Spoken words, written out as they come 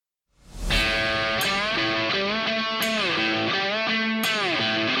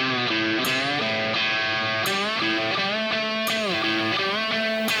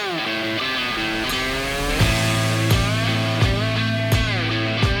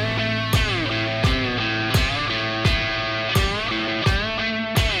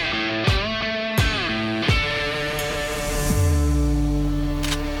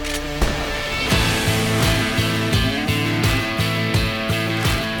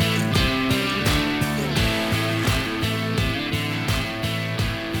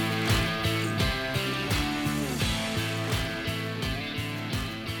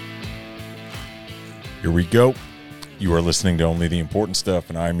Here we go. You are listening to Only the Important Stuff,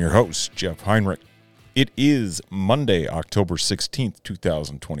 and I'm your host, Jeff Heinrich. It is Monday, October 16th,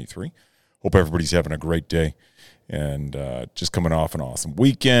 2023. Hope everybody's having a great day and just coming off an awesome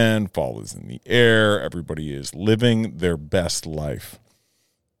weekend. Fall is in the air. Everybody is living their best life.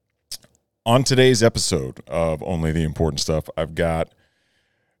 On today's episode of Only the Important Stuff, I've got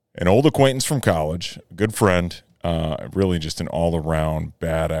an old acquaintance from college, a good friend, really just an all-around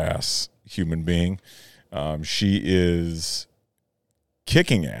badass human being. She is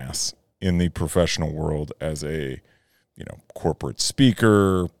kicking ass in the professional world as a, corporate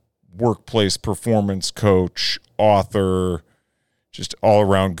speaker, workplace performance coach, author, just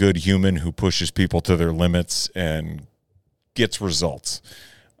all-around good human who pushes people to their limits and gets results.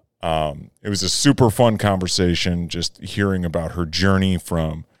 It was a super fun conversation, just hearing about her journey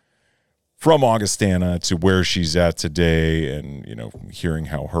from Augustana to where she's at today and, hearing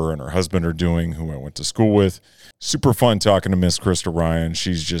how her and her husband are doing, who I went to school with. Super fun talking to Miss Krista Ryan.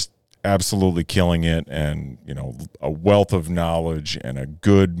 She's just absolutely killing it and, a wealth of knowledge and a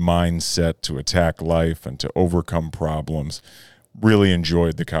good mindset to attack life and to overcome problems. Really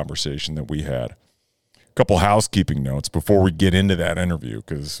enjoyed the conversation that we had. A couple housekeeping notes before we get into that interview,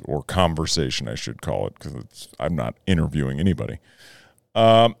 or conversation, I should call it, because I'm not interviewing anybody.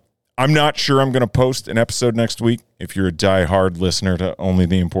 I'm not sure I'm going to post an episode next week. If you're a diehard listener to Only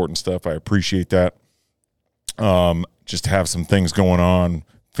the Important Stuff, I appreciate that. Just have some things going on.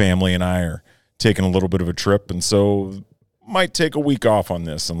 Family and I are taking a little bit of a trip, and so might take a week off on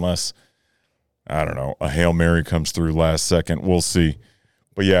this unless, I don't know, a Hail Mary comes through last second. We'll see.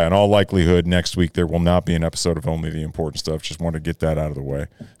 But yeah, in all likelihood, next week there will not be an episode of Only the Important Stuff. Just want to get that out of the way.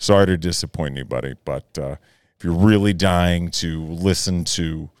 Sorry to disappoint anybody, but if you're really dying to listen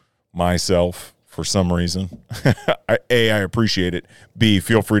to myself for some reason, I appreciate it. B,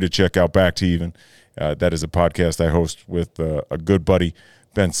 feel free to check out Back to Even. That is a podcast I host with a good buddy,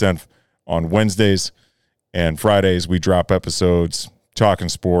 Ben Senf, on Wednesdays and Fridays. We drop episodes talking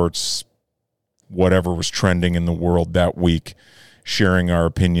sports, whatever was trending in the world that week, sharing our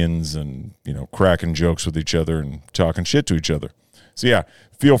opinions and, cracking jokes with each other and talking shit to each other. So yeah,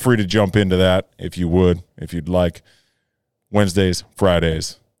 feel free to jump into that if you'd like. Wednesdays,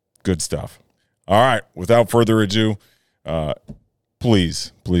 Fridays, good stuff. All right, without further ado,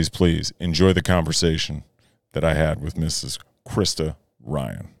 please enjoy the conversation that I had with Mrs. Krista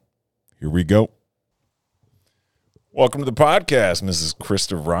Ryan. Here we go. Welcome to the podcast, Mrs.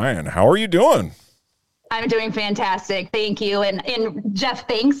 Krista Ryan. How are you doing? I'm doing fantastic. Thank you. And Jeff,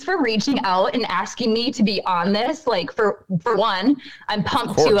 thanks for reaching out and asking me to be on this. Like for one, I'm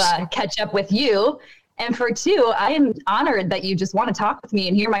pumped to catch up with you. And for two, I am honored that you just want to talk with me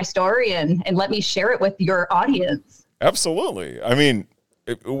and hear my story and let me share it with your audience. Absolutely. I mean,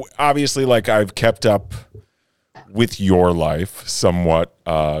 obviously, like, I've kept up with your life somewhat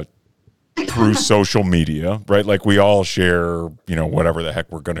through social media, right? Like, we all share, whatever the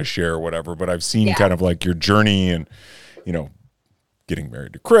heck we're going to share or whatever. But I've seen kind of like your journey and, getting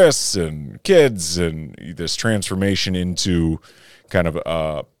married to Chris and kids and this transformation into kind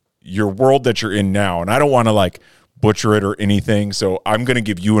of your world that you're in now. And I don't want to like butcher it or anything. So I'm going to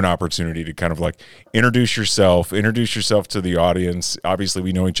give you an opportunity to kind of like introduce yourself to the audience. Obviously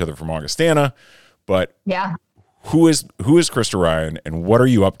we know each other from Augustana, but who is Krista Ryan and what are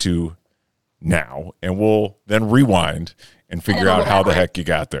you up to now? And we'll then rewind and figure out how the heck you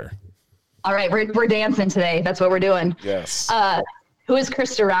got there. All right. We're dancing today. That's what we're doing. Yes. Who is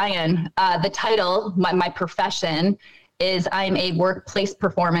Krista Ryan? The title, my profession is I'm a workplace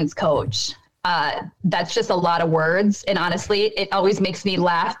performance coach. That's just a lot of words. And honestly, it always makes me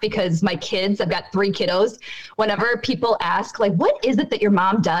laugh because my kids, I've got 3 kiddos. Whenever people ask, like, what is it that your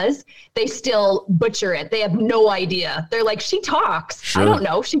mom does? They still butcher it. They have no idea. They're like, she talks. Sure. I don't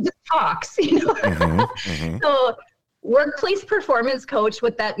know. She just talks, So workplace performance coach,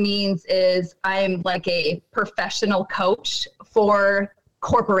 what that means is I'm like a professional coach for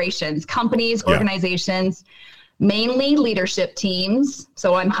corporations, companies, organizations, mainly leadership teams.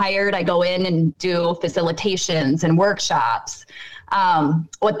 So I'm hired, I go in and do facilitations and workshops.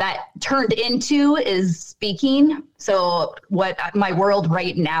 What that turned into is speaking. So what my world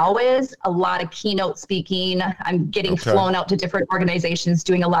right now is a lot of keynote speaking. I'm getting flown out to different organizations,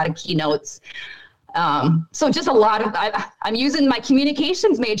 doing a lot of keynotes. So just a lot of, I'm using my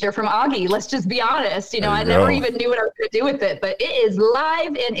communications major from Augie. Let's just be honest. I never even knew what I was going to do with it, but it is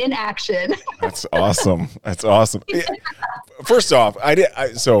live and in action. That's awesome. That's awesome. First off,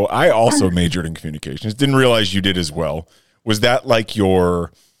 so I also majored in communications. Didn't realize you did as well. Was that like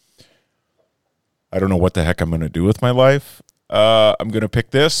your, I don't know what the heck I'm going to do with my life? I'm going to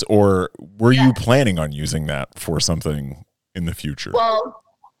pick this, or were you planning on using that for something in the future? Well,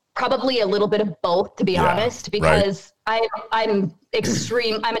 probably a little bit of both, to be honest, because I'm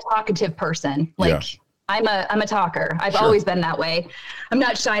a talkative person. Like I'm a talker. I've always been that way. I'm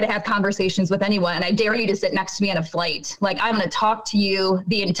not shy to have conversations with anyone. I dare you to sit next to me on a flight. Like I'm going to talk to you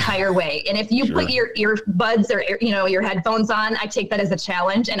the entire way. And if you put your earbuds or, your headphones on, I take that as a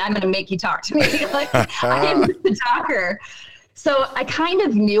challenge and I'm going to make you talk to me. Like I am the talker. So I kind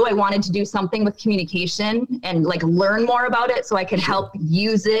of knew I wanted to do something with communication and like learn more about it so I could help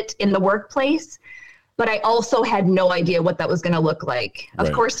use it in the workplace. But I also had no idea what that was going to look like.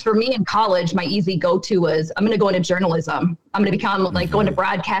 Of course, for me in college, my easy go-to was I'm going to go into journalism. I'm going to become go into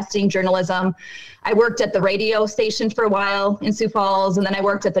broadcasting journalism. I worked at the radio station for a while in Sioux Falls, and then I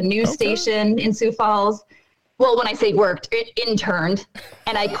worked at the news station in Sioux Falls. Well, when I say worked, it interned.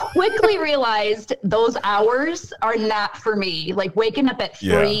 And I quickly realized those hours are not for me. Like waking up at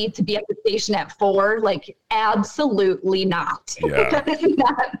 3 to be at the station at 4, like absolutely not. Yeah.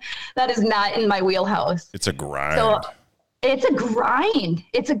 that is not in my wheelhouse. It's a grind. So it's a grind.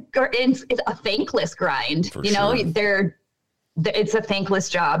 It's a thankless grind. For it's a thankless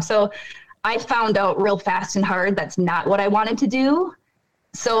job. So I found out real fast and hard that's not what I wanted to do.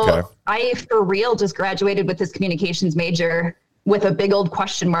 So I, for real, just graduated with this communications major with a big old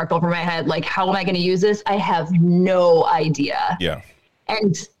question mark over my head. Like, how am I going to use this? I have no idea. Yeah.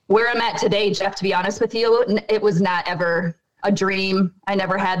 And where I'm at today, Jeff, to be honest with you, it was not ever a dream. I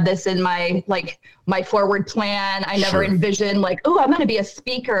never had this in my forward plan. I never envisioned I'm going to be a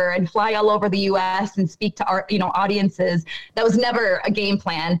speaker and fly all over the US and speak to our, audiences. That was never a game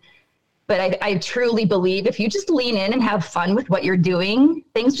plan. But I truly believe if you just lean in and have fun with what you're doing,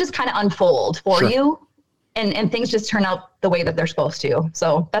 things just kind of unfold for you and things just turn out the way that they're supposed to.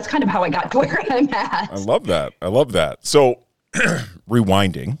 So that's kind of how I got to where I'm at. I love that. So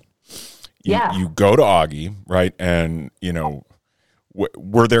rewinding, you go to Augie, right? And,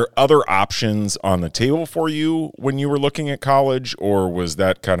 were there other options on the table for you when you were looking at college, or was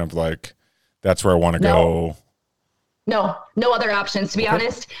that kind of like, that's where I want to go? No other options, to be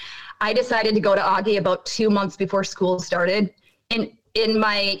honest. I decided to go to Augie about 2 months before school started. And in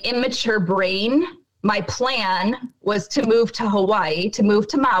my immature brain, my plan was to move to Hawaii, to move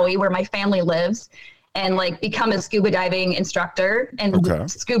to Maui, where my family lives, and become a scuba diving instructor and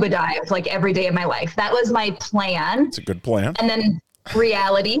scuba dive every day of my life. That was my plan. It's a good plan. And then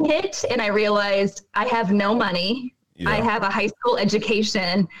reality hit, and I realized I have no money. I have a high school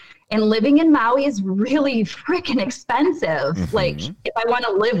education. And living in Maui is really freaking expensive. If I want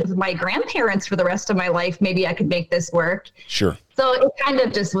to live with my grandparents for the rest of my life, maybe I could make this work. Sure. So it kind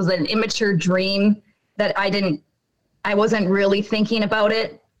of just was an immature dream that I wasn't really thinking about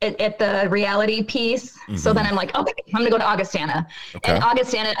it at the reality piece. So then I'm like, okay, I'm going to go to Augustana. And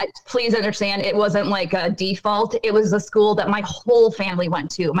Augustana, please understand, it wasn't like a default. It was a school that my whole family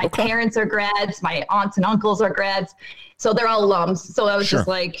went to. My parents are grads. My aunts and uncles are grads. So they're all alums. So I was just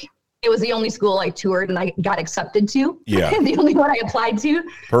like, it was the only school I toured and I got accepted to. Yeah. The only one I applied to.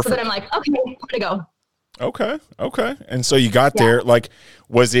 Perfect. So then I'm like, okay, I'm going to go. Okay. And so you got there,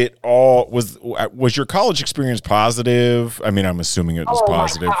 was your college experience positive? I mean, I'm assuming it was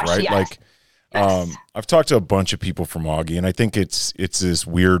positive, gosh, right? Yes. I've talked to a bunch of people from Augie, and I think it's this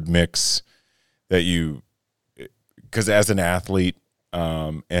weird mix that because as an athlete,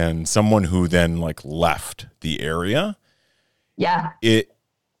 and someone who then left the area,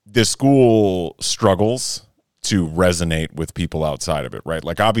 the school struggles to resonate with people outside of it, right?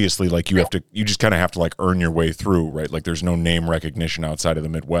 Obviously, you just kind of have to earn your way through, right? There's no name recognition outside of the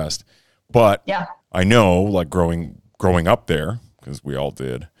Midwest. But I know, growing up there, because we all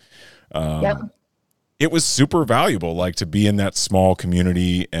did, it was super valuable, to be in that small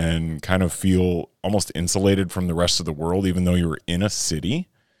community and kind of feel almost insulated from the rest of the world, even though you were in a city.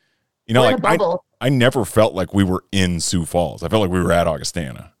 I never felt like we were in Sioux Falls. I felt like we were at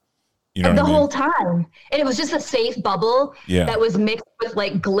Augustana. Whole time. And it was just a safe bubble that was mixed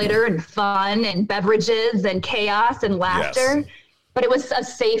with glitter and fun and beverages and chaos and laughter. Yes. But it was a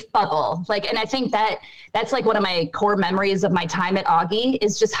safe bubble. And I think that's one of my core memories of my time at Augie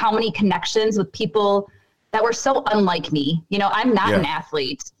is just how many connections with people that were so unlike me. I'm not an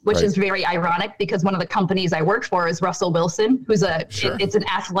athlete, which is very ironic because one of the companies I work for is Russell Wilson, who's it's an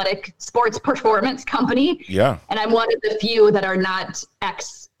athletic sports performance company. Yeah. And I'm one of the few that are not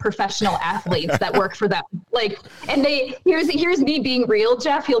professional athletes that work for them. And here's me being real,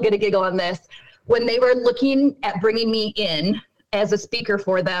 Jeff, you'll get a giggle on this. When they were looking at bringing me in, as a speaker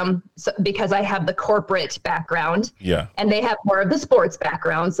for them because I have the corporate background. Yeah. And they have more of the sports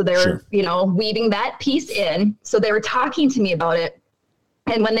background. So they're, Sure. you know, weaving that piece in. So they were talking to me about it.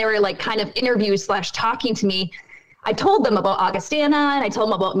 And when they were like kind of interviews / talking to me, I told them about Augustana and I told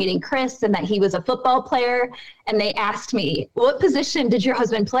them about meeting Chris and that he was a football player. And they asked me, what position did your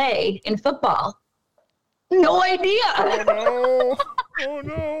husband play in football? No idea. Oh, no. Oh,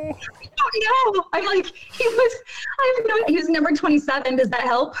 no. No, I'm like, he was number 27. Does that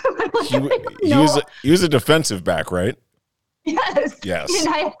help? He was a defensive back, right? Yes. And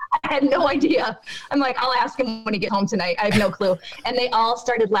I had no idea. I'm like, I'll ask him when he gets home tonight. I have no clue. And they all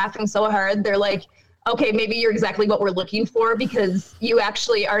started laughing so hard. They're like, okay, maybe you're exactly what we're looking for because you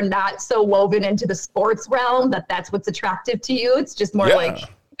actually are not so woven into the sports realm that's what's attractive to you. It's just more like.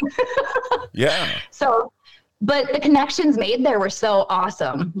 Yeah. So, but the connections made there were so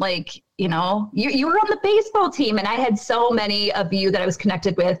awesome. Like, you know, you were on the baseball team and I had so many of you that I was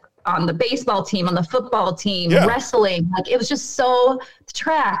connected with on the baseball team, on the football team, wrestling. Like it was just so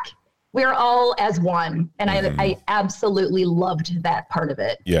track. We're all as one. And I absolutely loved that part of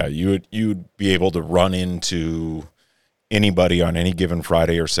it. Yeah. You'd be able to run into anybody on any given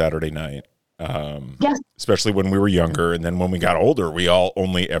Friday or Saturday night. Yes. Especially when we were younger. And then when we got older, we all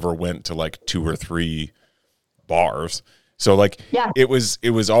only ever went to like 2 or 3 bars. So like, it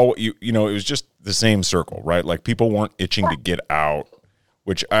was all, you know, it was just the same circle, right? Like people weren't itching to get out,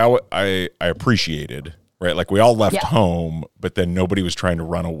 which I appreciated, right? Like we all left home, but then nobody was trying to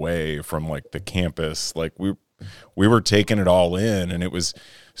run away from like the campus. Like we were taking it all in, and it was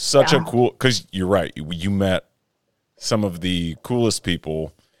such a cool, because you're right. You met some of the coolest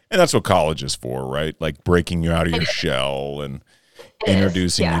people, and that's what college is for, right? Like breaking you out of your shell and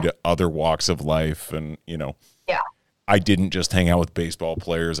introducing you to other walks of life. And, you know, I didn't just hang out with baseball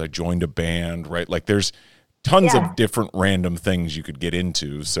players. I joined a band, right? Like there's tons of different random things you could get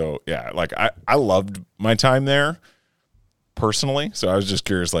into. So yeah, like I loved my time there personally. So I was just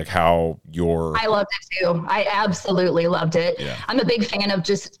curious, like how I loved it too. I absolutely loved it. Yeah. I'm a big fan of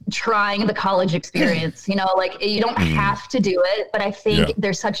just trying the college experience, you know, like you don't have to do it, but I think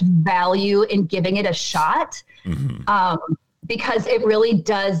there's such value in giving it a shot. Because it really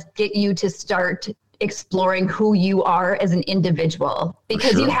does get you to start exploring who you are as an individual,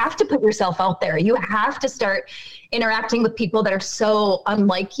 because you have to put yourself out there. You have to start interacting with people that are so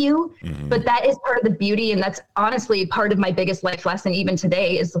unlike you. But that is part of the beauty. And that's honestly part of my biggest life lesson even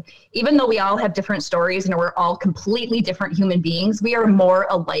today is, even though we all have different stories and we're all completely different human beings, we are more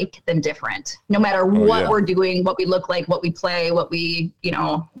alike than different. No matter what we're doing, what we look like, what we play, what we, you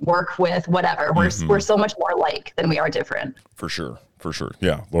know, work with, whatever, we're so much more alike than we are different. For sure.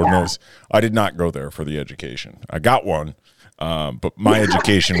 Yeah. Lord knows I did not go there for the education. I got one. But my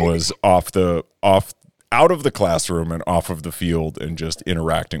education was out of the classroom and off of the field and just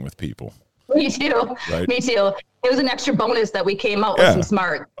interacting with people. Me too. Right? Me too. It was an extra bonus that we came out with some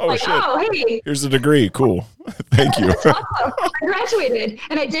smart. Oh, like, shit. Oh, hey. Here's a degree. Cool. Thank you. That's awesome. I graduated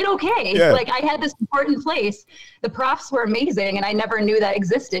and I did okay. Yeah. Like I had this important place. The profs were amazing and I never knew that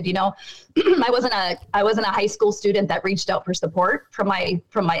existed. You know, I wasn't a high school student that reached out for support from my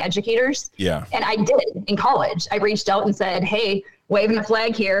educators. Yeah. And I did in college. I reached out and said, hey, waving the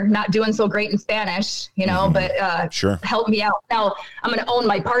flag here, not doing so great in Spanish, you know, but help me out. Now I'm going to own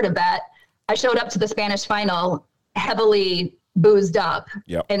my part of that. I showed up to the Spanish final heavily boozed up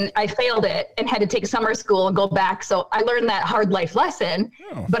and I failed it and had to take summer school and go back. So I learned that hard life lesson,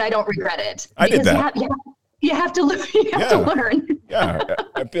 but I don't regret it. I did that. You have to learn. Yeah.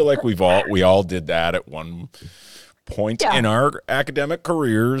 I feel like we all did that at one point in our academic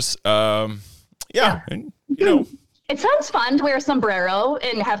careers. And you know, it sounds fun to wear a sombrero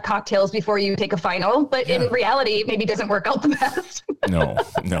and have cocktails before you take a final, but in reality, it maybe doesn't work out the best. No,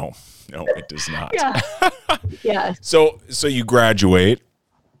 it does not. Yeah. So you graduate.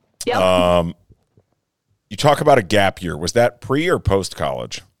 Yep. You talk about a gap year. Was that pre or post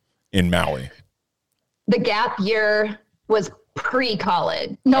college in Maui? The gap year was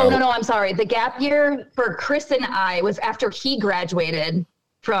pre-college. No, I'm sorry. The gap year for Chris and I was after he graduated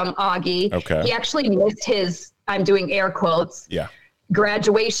from Augie. Okay. He actually missed his, I'm doing air quotes,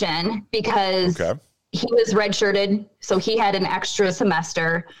 graduation because he was redshirted. So he had an extra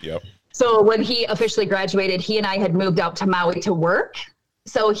semester. Yep. So when he officially graduated, he and I had moved out to Maui to work.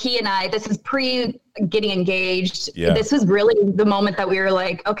 So he and I, this is pre getting engaged. Yeah. This was really the moment that we were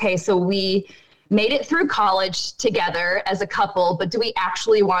like, okay, so we made it through college together as a couple, but do we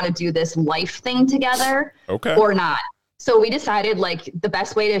actually want to do this life thing together or not? So we decided like the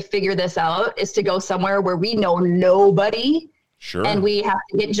best way to figure this out is to go somewhere where we know nobody Sure. And we have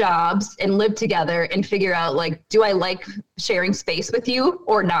to get jobs and live together and figure out, like, do I like sharing space with you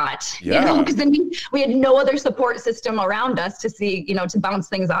or not? Yeah. Because then we had no other support system around us to see, to bounce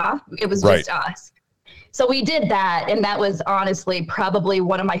things off. It was just us. So we did that. And that was honestly probably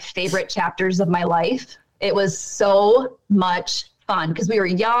one of my favorite chapters of my life. It was so much fun because we were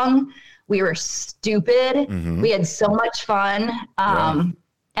young. We were stupid. We had so much fun.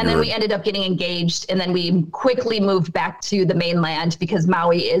 And then we ended up getting engaged, and then we quickly moved back to the mainland because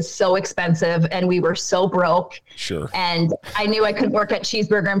Maui is so expensive and we were so broke. Sure. And I knew I couldn't work at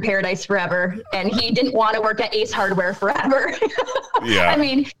Cheeseburger in Paradise forever. And he didn't want to work at Ace Hardware forever. Yeah. I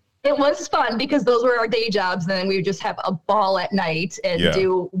mean, it was fun because those were our day jobs. And then we would just have a ball at night and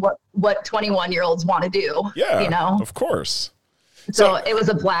do what 21-year-olds want to do. Yeah, of course. So it was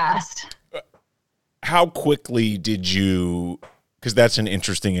a blast. How quickly did you... Because that's an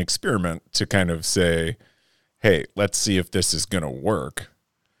interesting experiment to kind of say, hey, let's see if this is going to work.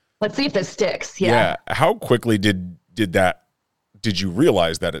 Let's see if this sticks. Yeah. How quickly did you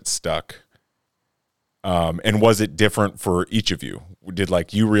realize that it stuck? And was it different for each of you? Did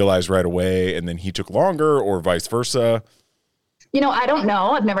you realize right away and then he took longer, or vice versa? I don't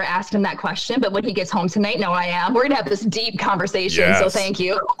know. I've never asked him that question, but when he gets home tonight, no, I am. We're going to have this deep conversation. Yes. So thank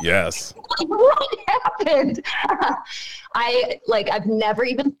you. Yes. What happened? I've never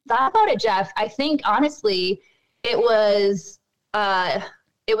even thought about it, Jeff. I think honestly, it was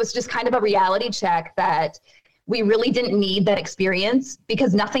just kind of a reality check that we really didn't need that experience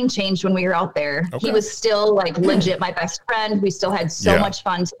because nothing changed when we were out there. Okay. He was still legit my best friend. We still had so much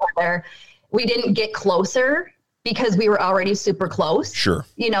fun together. We didn't get closer because we were already super close. Sure.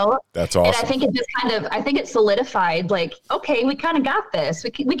 That's awesome. And I think it just I think it solidified okay, we kind of got this.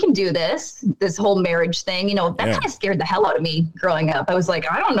 We can do this whole marriage thing. That kind of scared the hell out of me growing up. I was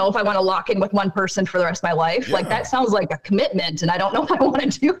like, I don't know if I want to lock in with one person for the rest of my life. Yeah. That sounds like a commitment and I don't know if I want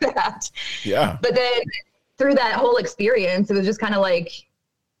to do that. Yeah. But then through that whole experience, it was just kind of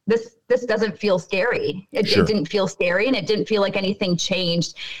this doesn't feel scary. It didn't feel scary and it didn't feel like anything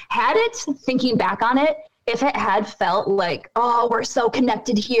changed. Had it, thinking back on it, if it had felt oh, we're so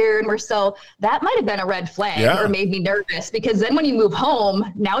connected here and that might have been a red flag or made me nervous because then when you move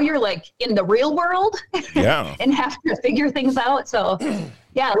home, now you're in the real world and have to figure things out. So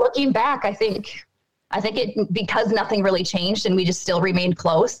looking back, I think it, because nothing really changed and we just still remained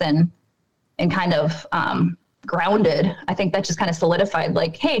close and kind of grounded, I think that just kind of solidified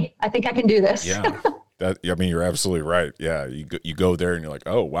hey, I think I can do this. Yeah. You're absolutely right. Yeah. You go there and you're like,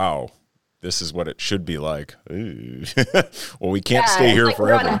 oh, wow. This is what it should be like. Well, we can't stay here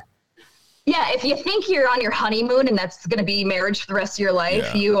forever. If you think you're on your honeymoon and that's going to be marriage for the rest of your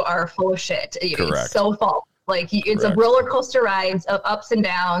life, you are full of shit. Correct. It's so false. It's a roller coaster ride of ups and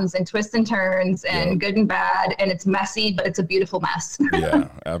downs and twists and turns and good and bad. And it's messy, but it's a beautiful mess. Yeah,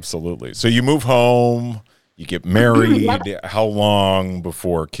 absolutely. So you move home, you get married. How long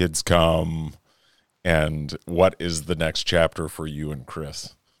before kids come? And what is the next chapter for you and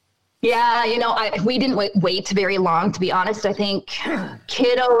Chris? Yeah, we didn't wait very long, to be honest. I think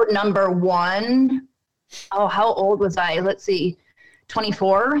kiddo number one, how old was I? Let's see,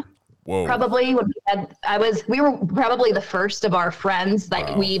 24. Whoa. Probably when we were probably the first of our friends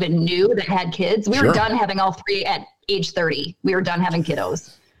that we even knew that had kids. We were done having all three at age 30. We were done having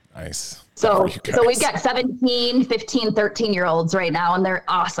kiddos. Nice. So we've got 17, 15, 13-year-olds right now, and they're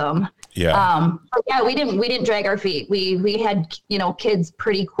awesome. Yeah. But we didn't drag our feet. We had, kids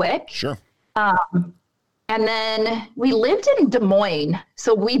pretty quick. Sure. And then we lived in Des Moines.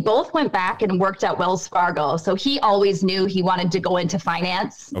 So we both went back and worked at Wells Fargo. So he always knew he wanted to go into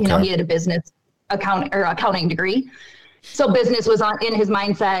finance. Okay. He had a business accounting degree. So business was in his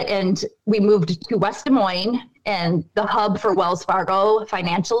mindset, and we moved to West Des Moines and the hub for Wells Fargo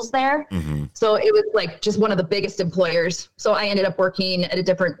financials there. Mm-hmm. So it was just one of the biggest employers. So I ended up working at a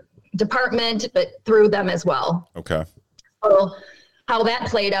different department, but through them as well. Okay. So how that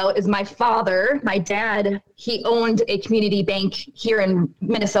played out is my dad, he owned a community bank here in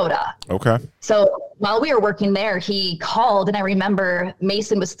Minnesota. Okay. So while we were working there, he called, and I remember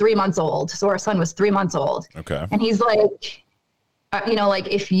Mason was 3 months old. So our son was 3 months old. Okay. And he's like,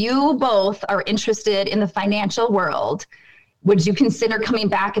 if you both are interested in the financial world, would you consider coming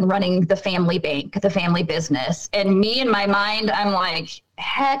back and running the family bank, the family business? And me, in my mind, I'm like,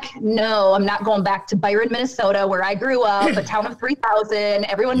 heck no, I'm not going back to Byron, Minnesota, where I grew up, a town of 3,000.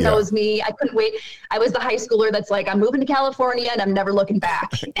 Everyone knows me. I couldn't wait. I was the high schooler that's like, I'm moving to California and I'm never looking back.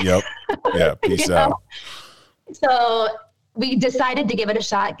 Yep. Yeah. Peace out. So we decided to give it a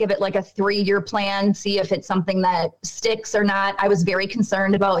shot, give it a 3-year plan, see if it's something that sticks or not. I was very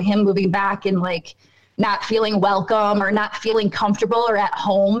concerned about him moving back and not feeling welcome or not feeling comfortable or at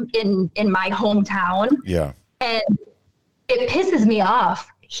home in my hometown. Yeah. And it pisses me off.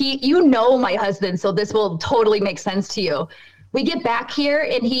 You know my husband, so this will totally make sense to you. We get back here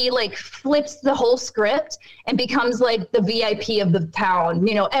and he like flips the whole script and becomes like the VIP of the town.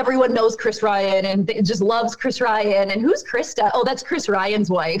 You know, everyone knows Chris Ryan and just loves Chris Ryan. And who's Krista? Oh, that's Chris Ryan's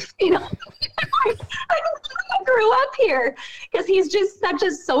wife. You know, I grew up here because he's just such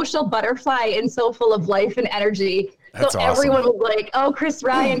a social butterfly and so full of life and energy. That's so awesome. Everyone was like, oh, Chris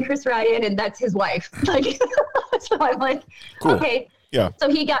Ryan, and that's his wife. Like, so I'm like, cool. Okay. Yeah. So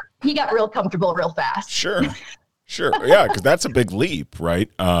he got real comfortable real fast. Sure. Yeah. Cause that's a big leap, right?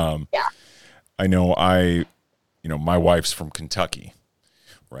 Yeah. I know my wife's from Kentucky,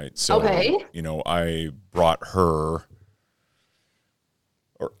 right? So, I brought her,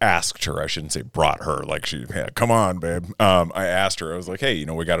 or asked her, I shouldn't say brought her, like come on, babe. I asked her, I was like, hey,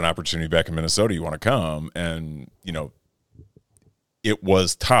 we got an opportunity back in Minnesota. You want to come? And, it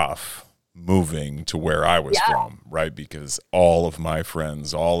was tough moving to where I was from, right? Because all of my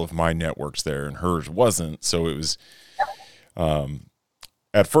friends, all of my networks there, and hers wasn't. So it was,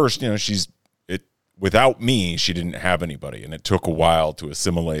 at first, without me, she didn't have anybody, and it took a while to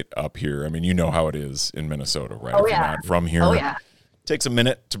assimilate up here. I mean, you know how it is in Minnesota, right? Oh, if you're not from here, it takes a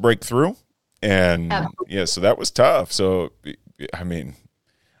minute to break through. And so that was tough. So, I mean,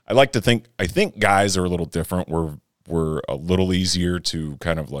 I think guys are a little different. We're a little easier to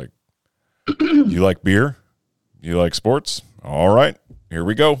kind of like, you like beer? You like sports? All right, here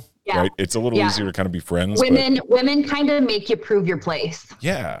we go. Yeah. Right? It's a little easier to kind of be friends. Women kind of make you prove your place.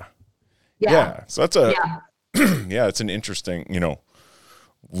 Yeah. So that's it's an interesting,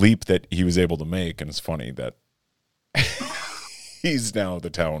 leap that he was able to make. And it's funny that he's now the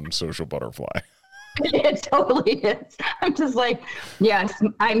town social butterfly. It totally is. I'm just like, yes,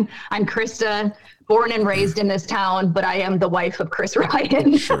 I'm Krista, born and raised in this town, but I am the wife of Chris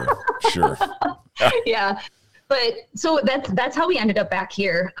Ryan. Sure. Yeah. But so that's how we ended up back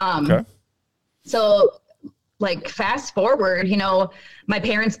here. Okay. So like fast forward, my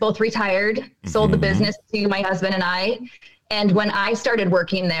parents both retired, sold the business to my husband and I. And when I started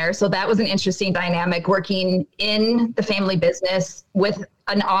working there, so that was an interesting dynamic, working in the family business with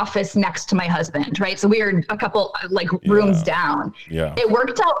an office next to my husband, right? So we were a couple rooms down. Yeah. It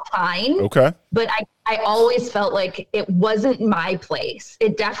worked out fine. Okay. But I always felt like it wasn't my place.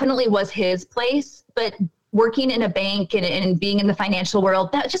 It definitely was his place, but working in a bank and being in the financial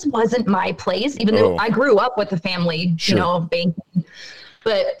world, that just wasn't my place, even though I grew up with the family, banking,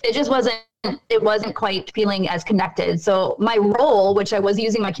 but it wasn't quite feeling as connected. So my role, which I was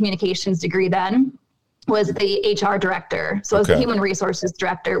using my communications degree then, was the HR director. So I was the human resources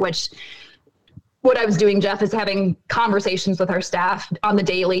director, which what I was doing, Jeff, is having conversations with our staff on the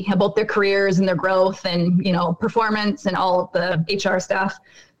daily about their careers and their growth and, performance and all of the HR stuff.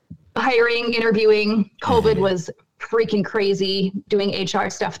 Hiring, interviewing. COVID was freaking crazy doing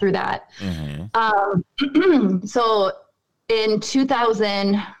HR stuff through that. So in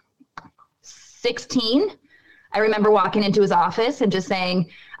 2016, I remember walking into his office and just saying,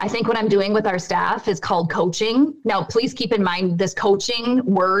 I think what I'm doing with our staff is called coaching. Now, please keep in mind this coaching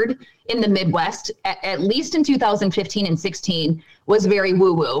word in the Midwest, at least in 2015 and 16, was very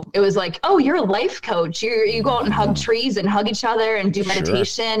woo-woo. It was like, oh, you're a life coach. You go out and hug trees and hug each other and do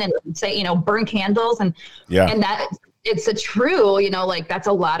meditation and say, burn candles. And that it's a true, that's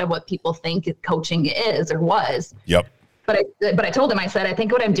a lot of what people think coaching is or was. Yep. But I told him, I said, I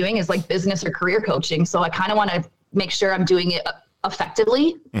think what I'm doing is like business or career coaching. So I kind of want to make sure I'm doing it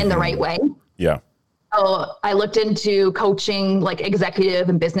effectively in the right way. Yeah. So I looked into coaching, like executive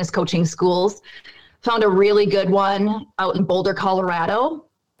and business coaching schools, found a really good one out in Boulder, Colorado.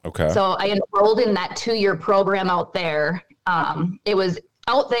 Okay. So I enrolled in that 2-year program out there. It was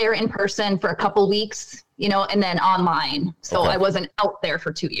out there in person for a couple weeks, and then online. So I wasn't out there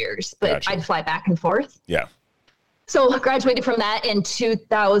for 2 years, but I'd fly back and forth. Yeah. So I graduated from that in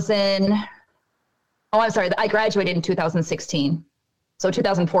I graduated in 2016. So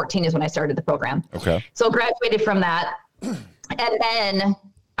 2014 is when I started the program. Okay. So graduated from that. And then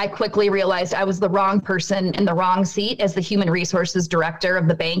I quickly realized I was the wrong person in the wrong seat as the human resources director of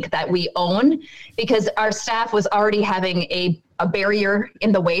the bank that we own, because our staff was already having a barrier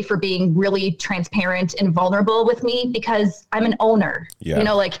in the way for being really transparent and vulnerable with me because I'm an owner. Yeah. I'm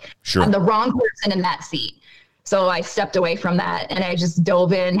the wrong person in that seat. So I stepped away from that and I just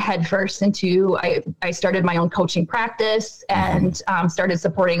dove in headfirst into, I started my own coaching practice and started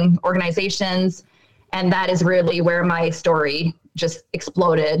supporting organizations. And that is really where my story just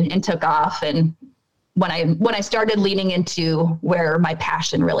exploded and took off. And when I started leaning into where my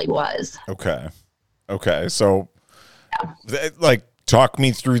passion really was. Okay. Okay. So like talk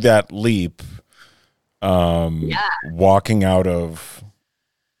me through that leap. Walking out of,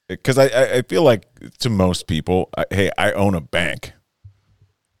 because I feel like to most people, hey, I own a bank.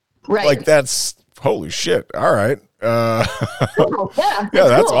 Right. Like that's holy shit. All right. Cool. Yeah. Yeah,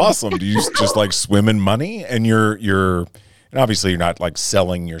 that's cool. awesome. Do you just like swim in money and you're and obviously you're not like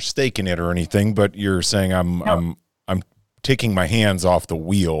selling your stake in it or anything, but you're saying I'm taking my hands off the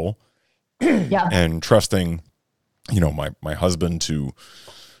wheel and trusting, my husband to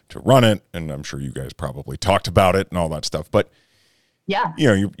run it. And I'm sure you guys probably talked about it and all that stuff, but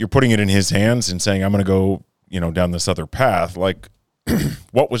you're putting it in his hands and saying, I'm going to go, down this other path. Like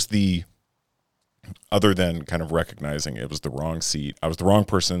what was other than kind of recognizing it was the wrong seat, I was the wrong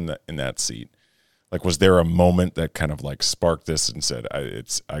person in that seat. Like, was there a moment that kind of like sparked this and said,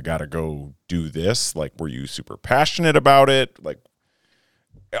 I got to go do this? Like, were you super passionate about it? Like,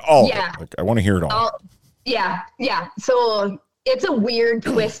 all of it. Like, I want to hear it all. Yeah. So it's a weird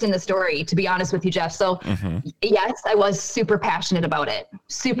twist in the story, to be honest with you, Jeff. So yes, I was super passionate about it.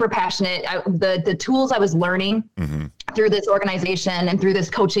 Super passionate. The tools I was learning through this organization and through this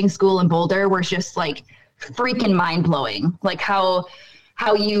coaching school in Boulder were just like freaking mind blowing. Like how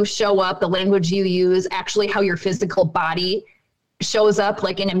you show up, the language you use, actually how your physical body shows up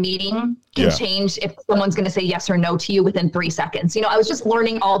like in a meeting can change if someone's going to say yes or no to you within 3 seconds. I was just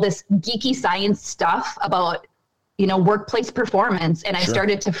learning all this geeky science stuff about, workplace performance. And I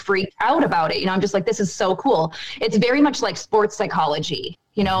started to freak out about it. I'm just like, this is so cool. It's very much like sports psychology,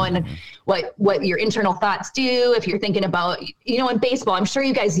 and what your internal thoughts do. If you're thinking about, in baseball, I'm sure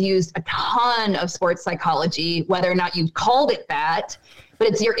you guys used a ton of sports psychology, whether or not you called it that, but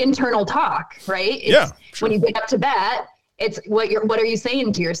it's your internal talk, right? It's when you get up to bat, it's what are you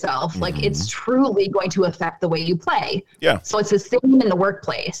saying to yourself? Like it's truly going to affect the way you play. Yeah. So it's the same in the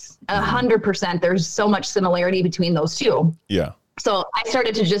workplace. 100%. There's so much similarity between those two. Yeah. So I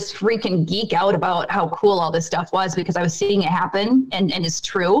started to just freaking geek out about how cool all this stuff was because I was seeing it happen and it's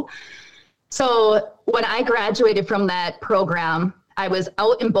true. So when I graduated from that program, I was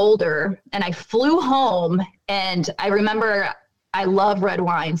out in Boulder and I flew home, and I remember I love red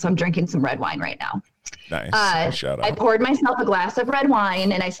wine. So I'm drinking some red wine right now. Nice. Shout out. I poured myself a glass of red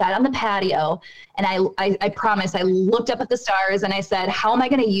wine and I sat on the patio, and I promise I looked up at the stars and I said, how am I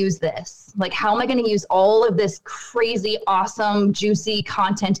going to use this? Like, how am I going to use all of this crazy, awesome, juicy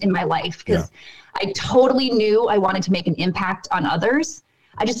content in my life? Because I totally knew I wanted to make an impact on others.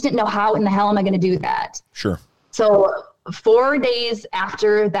 I just didn't know how in the hell am I going to do that? Sure. So 4 days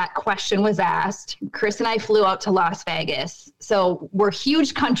after that question was asked, Chris and I flew out to Las Vegas. So we're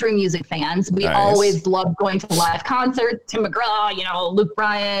huge country music fans. We always love going to live concerts. Tim McGraw, Luke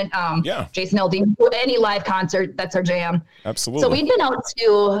Bryan, Jason Aldean, any live concert, that's our jam. Absolutely. So we'd been out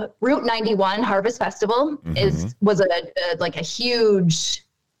to Route 91 Harvest Festival. Was a huge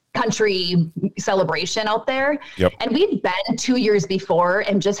country celebration out there. Yep. And we'd been 2 years before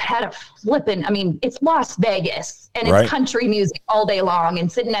and just had a it's Las Vegas and it's country music all day long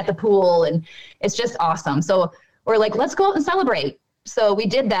and sitting at the pool, and it's just awesome. So we're like, let's go out and celebrate. So we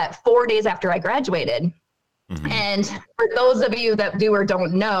did that 4 days after I graduated. And for those of you that do or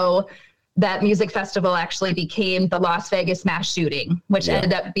don't know, that music festival actually became the Las Vegas mass shooting, which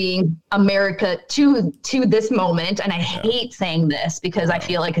ended up being America to this moment. And I hate saying this because I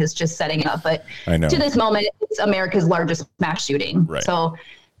feel like it's just setting up, but to this moment, it's America's largest mass shooting. Right. So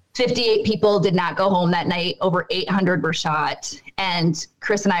 58 people did not go home that night. Over 800 were shot. And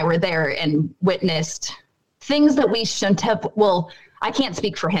Chris and I were there and witnessed things that we shouldn't have. Well, I can't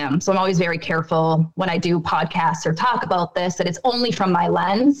speak for him, so I'm always very careful when I do podcasts or talk about this, that it's only from my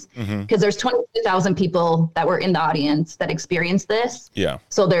lens, because there's 22,000 people that were in the audience that experienced this. Yeah.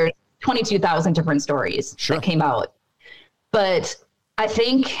 So there's 22,000 different stories that came out. But I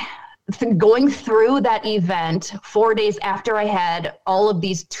think going through that event 4 days after I had all of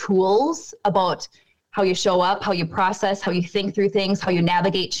these tools about how you show up, how you process, how you think through things, how you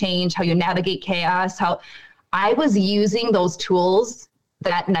navigate change, how you navigate chaos, how I was using those tools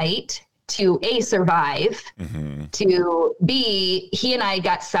that night to A, survive, to B, he and I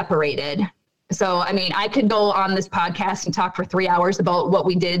got separated. So, I could go on this podcast and talk for 3 hours about what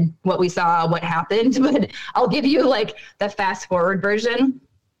we did, what we saw, what happened, but I'll give you like the fast forward version.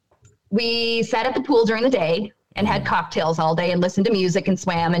 We sat at the pool during the day and had cocktails all day and listened to music and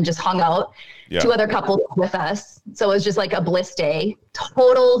swam and just hung out. Yeah. 2 other couples with us. So it was just like a bliss day,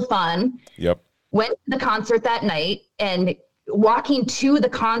 total fun. Yep. Went to the concert that night, and walking to the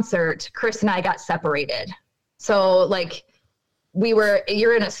concert, Chris and I got separated. So like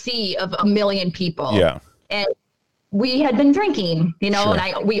you're in a sea of a million people. Yeah. And we had been drinking,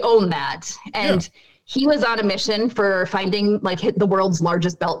 and we own that. And he was on a mission for finding like the world's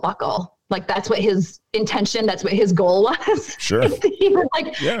largest belt buckle. Like that's what his intention, that's what his goal was. Sure. He was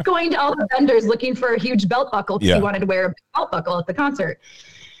like going to all the vendors looking for a huge belt buckle because he wanted to wear a belt buckle at the concert.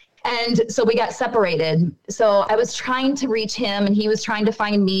 And so we got separated. So I was trying to reach him and he was trying to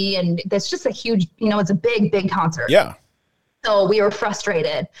find me. And that's just a huge, it's a big, big concert. Yeah. So we were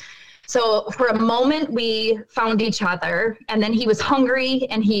frustrated. So for a moment we found each other, and then he was hungry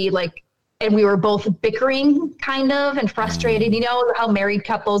and and we were both bickering kind of and frustrated, how married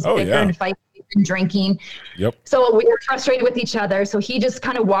couples bicker and fight and drinking. Yep. So we were frustrated with each other. So he just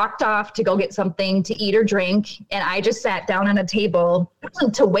kind of walked off to go get something to eat or drink. And I just sat down on a table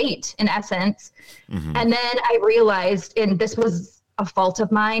to wait, in essence. Mm-hmm. And then I realized, and this was a fault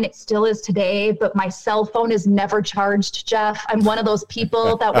of mine, it still is today, but my cell phone is never charged, Jeff. I'm one of those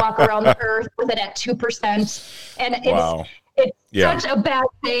people that walk around the earth with it at 2%. And it's such a bad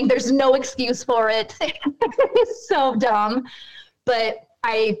thing. There's no excuse for it. It's so dumb. But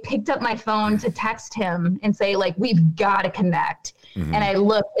I picked up my phone to text him and say, like, we've got to connect. Mm-hmm. And I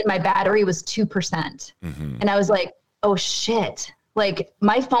looked and my battery was 2%. Mm-hmm. And I was like, oh shit, like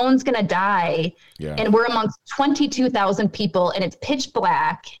my phone's going to die. Yeah. And we're amongst 22,000 people and it's pitch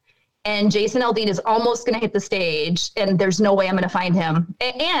black. And Jason Aldean is almost going to hit the stage and there's no way I'm going to find him.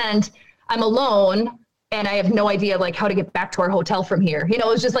 And I'm alone and I have no idea like how to get back to our hotel from here. It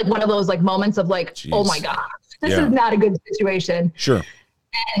was just like one of those like moments of like, jeez. Oh my God, this is not a good situation. Sure.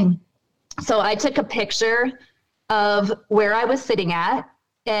 And so I took a picture of where I was sitting at.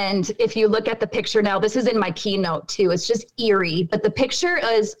 And if you look at the picture now, this is in my keynote too. It's just eerie, but the picture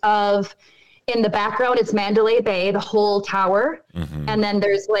is of, in the background, it's Mandalay Bay, the whole tower. Mm-hmm. And then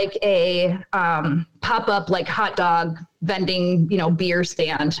there's like a pop-up like hot dog vending, beer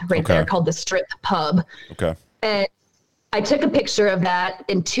stand right there called the Strip Pub. Okay. And I took a picture of that,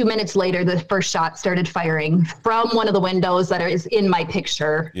 and 2 minutes later, the first shot started firing from one of the windows that is in my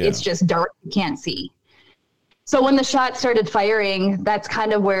picture. Yeah. It's just dark, you can't see. So when the shot started firing, that's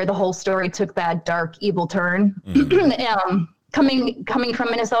kind of where the whole story took that dark, evil turn. Mm-hmm. Coming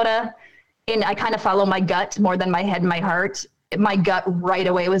from Minnesota, and I kind of follow my gut more than my head and my heart. My gut right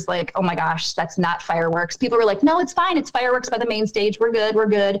away was like, oh my gosh, that's not fireworks. People were like, no, it's fine. It's fireworks by the main stage. We're good. We're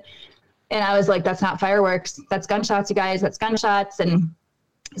good. And I was like, that's not fireworks. That's gunshots, you guys. That's gunshots. And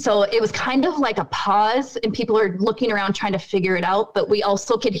so it was kind of like a pause and people are looking around trying to figure it out. But we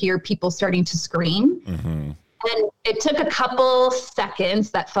also could hear people starting to scream. Mm-hmm. And it took a couple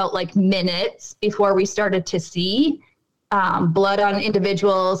seconds that felt like minutes before we started to see blood on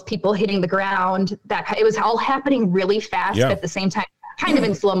individuals, people hitting the ground. It was all happening really fast at the same time, kind of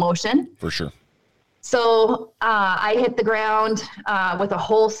in slow motion. For sure. So I hit the ground with a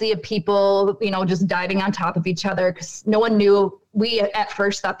whole sea of people, just diving on top of each other because no one knew. We at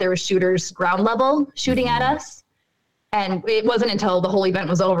first thought there were shooters ground level shooting at us. And it wasn't until the whole event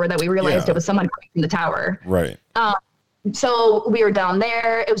was over that we realized it was someone from the tower. Right. So we were down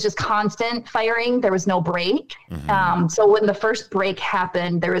there. It was just constant firing. There was no break. Mm-hmm. So when the first break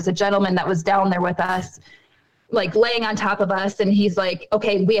happened, there was a gentleman that was down there with us, like laying on top of us. And he's like,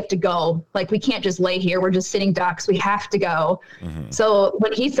 okay, we have to go. Like, we can't just lay here. We're just sitting ducks. We have to go. Mm-hmm. So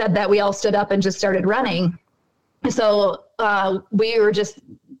when he said that, we all stood up and just started running. So we were just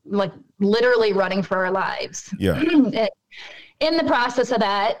like literally running for our lives. Yeah. In the process of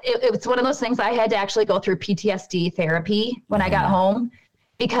that, it was one of those things I had to actually go through PTSD therapy when I got home,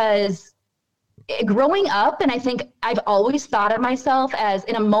 because growing up, and I think I've always thought of myself as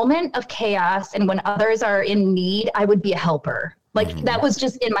in a moment of chaos and when others are in need, I would be a helper. Like that was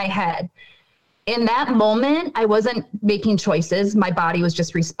just in my head. In that moment, I wasn't making choices. My body was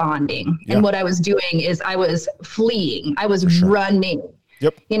just responding. Yeah. And what I was doing is I was fleeing. I was running.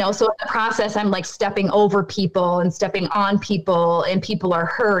 Yep. So in the process, I'm like stepping over people and stepping on people, and people are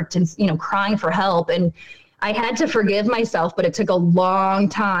hurt and, crying for help. And I had to forgive myself, but it took a long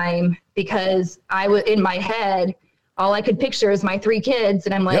time because I was in my head, all I could picture is my 3 kids.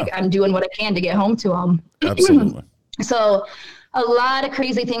 And I'm like, I'm doing what I can to get home to them. Absolutely. So a lot of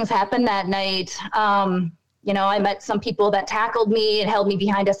crazy things happened that night. I met some people that tackled me and held me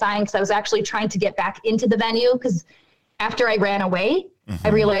behind a sign because I was actually trying to get back into the venue, because after I ran away, I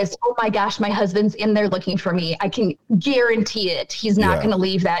realized, oh my gosh, my husband's in there looking for me. I can guarantee it. He's not going to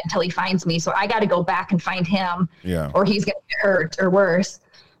leave that until he finds me. So I got to go back and find him, or he's going to get hurt or worse.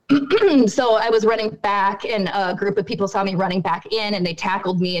 So I was running back, and a group of people saw me running back in, and they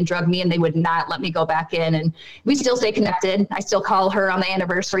tackled me and drugged me, and they would not let me go back in. And we still stay connected. I still call her on the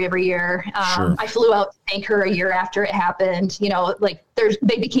anniversary every year. I flew out to thank her a year after it happened.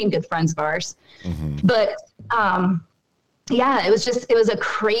 They became good friends of ours. But yeah, it was a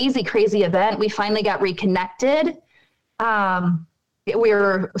crazy, crazy event. We finally got reconnected. We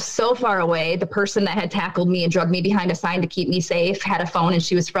were so far away. The person that had tackled me and drugged me behind a sign to keep me safe had a phone, and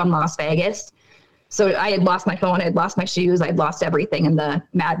she was from Las Vegas. So I had lost my phone, I had lost my shoes, I had lost everything in the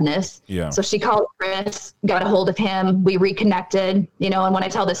madness. Yeah. So she called Chris, got a hold of him, we reconnected, and when I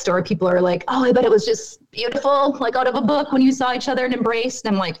tell this story, people are like, oh, I bet it was just beautiful, like out of a book when you saw each other and embraced.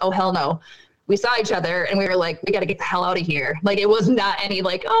 And I'm like, oh, hell no. We saw each other and we were like, we got to get the hell out of here. Like, it was not any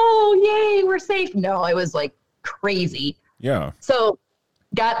like, oh, yay, we're safe. No, it was like crazy. Yeah. So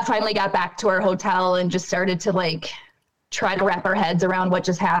finally got back to our hotel and just started to like try to wrap our heads around what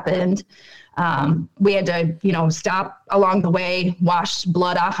just happened. We had to, stop along the way, wash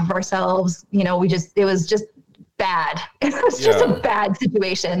blood off of ourselves. It was just bad. It was just a bad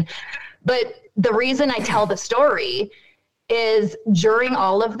situation. But the reason I tell the story is during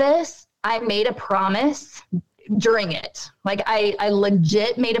all of this, I made a promise during it. Like I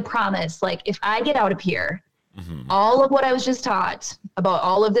legit made a promise. Like, if I get out of here, all of what I was just taught about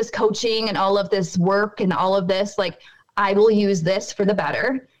all of this coaching and all of this work and all of this, like, I will use this for the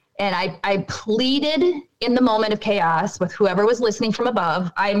better. And I pleaded in the moment of chaos with whoever was listening from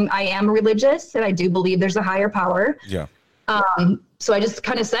above. I am religious, and I do believe there's a higher power. Yeah. So I just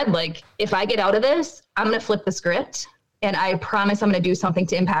kind of said, like, if I get out of this, I'm going to flip the script, and I promise I'm going to do something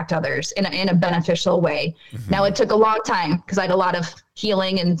to impact others in a beneficial way. Now, it took a long time because I had a lot of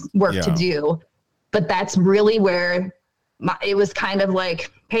healing and work to do, but that's really where it was kind of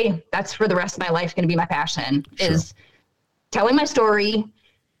like, hey, that's for the rest of my life going to be my passion, is telling my story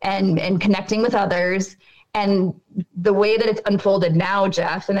and connecting with others. And the way that it's unfolded now,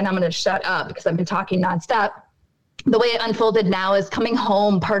 Jeff, and then I'm going to shut up because I've been talking nonstop. The way it unfolded now is coming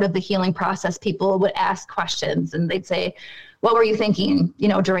home, part of the healing process. People would ask questions and they'd say, what were you thinking,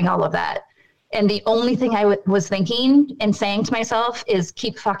 during all of that? And the only thing I was thinking and saying to myself is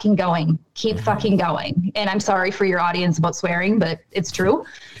keep fucking going, keep fucking going. And I'm sorry for your audience about swearing, but it's true.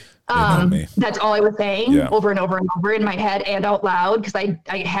 That's all I was saying over and over and over in my head and out loud, because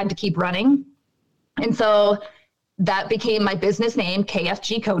I had to keep running. And so that became my business name,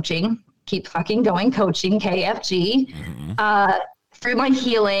 KFG Coaching, keep fucking going coaching, KFG. Through my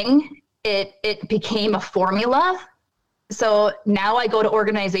healing, it became a formula. So now I go to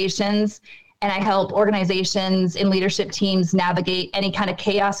organizations and I help organizations and leadership teams navigate any kind of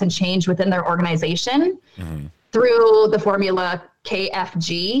chaos and change within their organization through the formula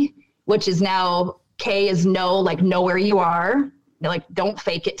KFG, which is now K is know, like know where you are. Like, don't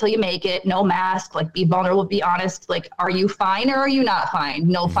fake it till you make it. No mask, like be vulnerable, be honest. Like, are you fine or are you not fine?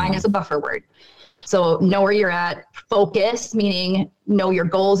 No, fine is a buffer word. So know where you're at, focus, meaning know your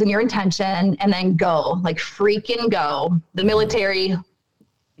goals and your intention, and then go, like freaking go. The military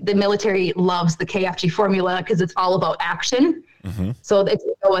loves the KFG formula because it's all about action. So it's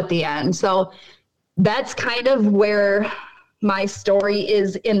go at the end. So that's kind of where my story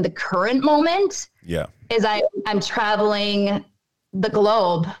is in the current moment. Is I'm traveling the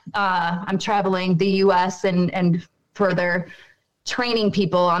globe. I'm traveling the US and further training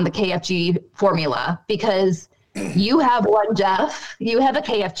people on the KFG formula, because you have one, Jeff, you have a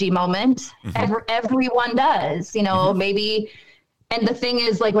KFG moment. Everyone does, maybe. And the thing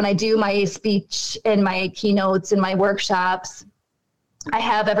is, like, when I do my speech and my keynotes and my workshops, I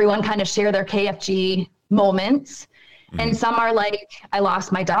have everyone kind of share their KFG moments. And some are like, I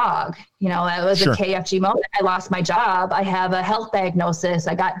lost my dog. That was a KFG moment. I lost my job. I have a health diagnosis.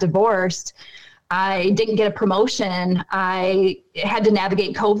 I got divorced. I didn't get a promotion. I had to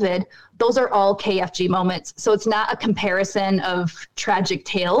navigate COVID. Those are all KFG moments. So it's not a comparison of tragic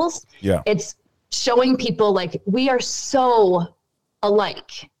tales. It's showing people, like, we are so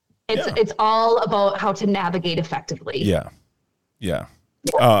alike. It's all about how to navigate effectively.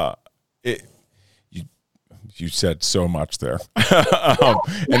 You said so much there.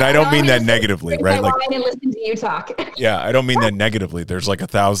 And I don't mean that negatively, right? Like, and listen to you talk. I don't mean that negatively. There's like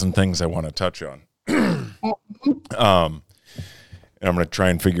 1,000 things I want to touch on. And I'm going to try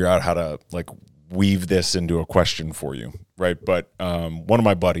and figure out how to like weave this into a question for you, right? But one of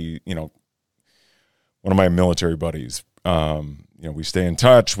my military buddies, we stay in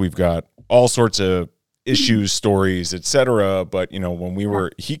touch. We've got all sorts of issues, stories, etc. But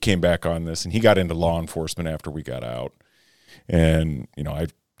when he came back on this, and he got into law enforcement after we got out, and I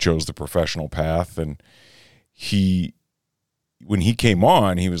chose the professional path. And when he came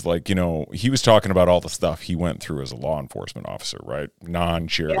on, he was like, he was talking about all the stuff he went through as a law enforcement officer, right?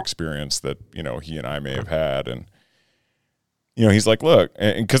 Non-shared experience that he and I may have had. And he's like, look,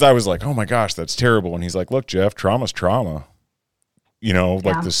 and because I was like, oh my gosh, that's terrible. And he's like, look, Jeff, trauma's trauma.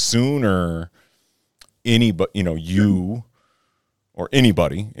 Like the sooner you or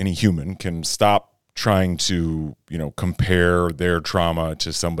anybody, any human, can stop trying to, compare their trauma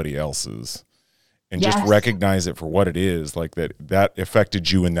to somebody else's and just recognize it for what it is, like that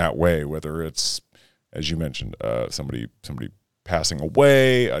affected you in that way, whether it's, as you mentioned, somebody passing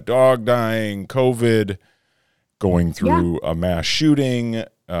away, a dog dying, COVID, going through a mass shooting,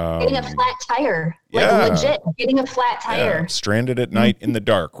 getting a flat tire, legit getting a flat tire, stranded at night in the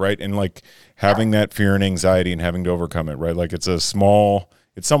dark, right? And like having that fear and anxiety and having to overcome it, right? Like it's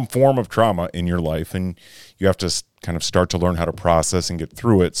some form of trauma in your life, and you have to kind of start to learn how to process and get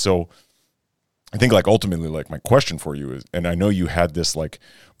through it. So I think like ultimately, like my question for you is, and I know you had this like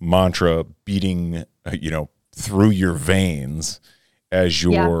mantra beating, through your veins as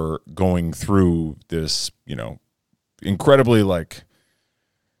you're going through this, incredibly like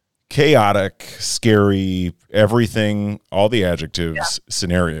chaotic, scary, everything, all the adjectives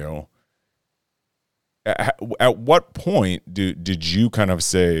scenario. At what point did you kind of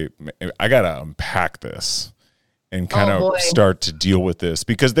say, I got to unpack this and kind of start to deal with this?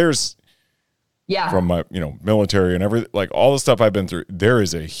 Because there's, from my, military and everything, like all the stuff I've been through, there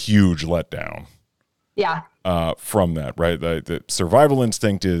is a huge letdown. From that, right? The survival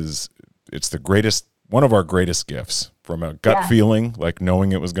instinct it's one of our greatest gifts, from a gut feeling, like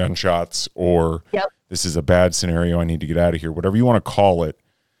knowing it was gunshots, or this is a bad scenario, I need to get out of here, whatever you want to call it.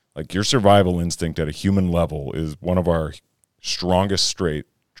 Like your survival instinct at a human level is one of our strongest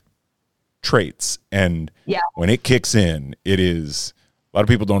traits. And when it kicks in, it is, a lot of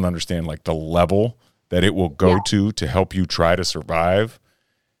people don't understand like the level that it will go to help you try to survive.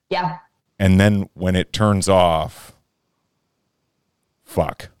 And then when it turns off,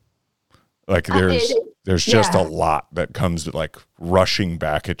 fuck. Like there's just a lot that comes like rushing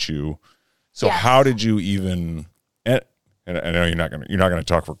back at you. So how did you even? And I know you're not gonna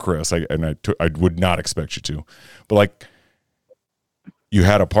talk for Chris. I would not expect you to, but like you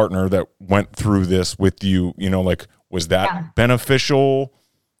had a partner that went through this with you. Like was that beneficial?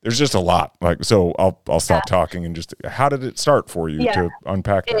 There's just a lot. Like so, I'll stop talking and just how did it start for you to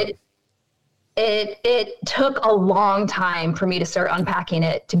unpack that? It took a long time for me to start unpacking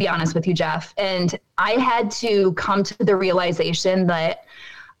it, to be honest with you, Jeff. And I had to come to the realization that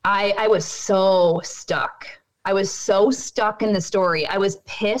I was so stuck. I was so stuck in the story. I was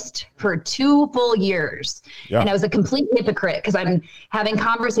pissed for 2 full years. And I was a complete hypocrite because I'm having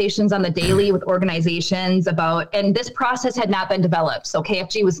conversations on the daily with organizations about, and this process had not been developed. So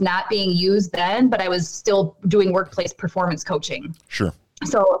KFG was not being used then, but I was still doing workplace performance coaching. Sure.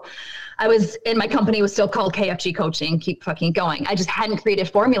 So I was in my company was still called KFG Coaching, keep fucking going. I just hadn't created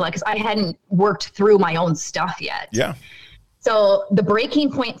formula because I hadn't worked through my own stuff yet. So the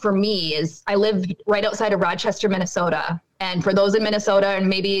breaking point for me is I live right outside of Rochester, Minnesota. And for those in Minnesota and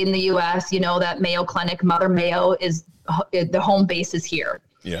maybe in the US, that Mayo Clinic, Mother Mayo is the home base is here.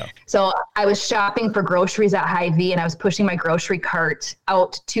 So I was shopping for groceries at Hy-Vee and I was pushing my grocery cart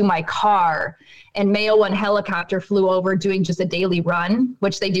out to my car, and Mayo One helicopter flew over doing just a daily run,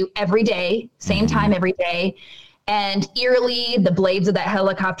 which they do every day, same time every day. And eerily, the blades of that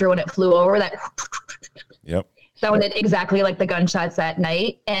helicopter, when it flew over, that sounded exactly like the gunshots that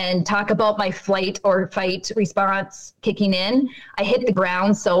night. And talk about my flight or fight response kicking in. I hit the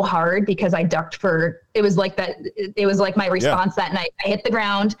ground so hard because I ducked it was like that. It was like my response that night. I hit the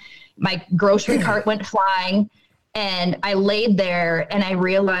ground, my grocery cart went flying, and I laid there and I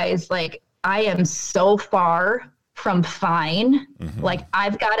realized like, I am so far from fine. Like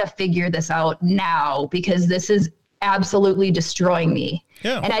I've got to figure this out now because this is absolutely destroying me.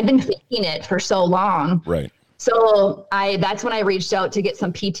 And I've been faking it for so long. Right. So that's when I reached out to get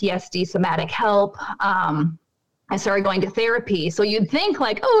some PTSD somatic help. I started going to therapy. So you'd think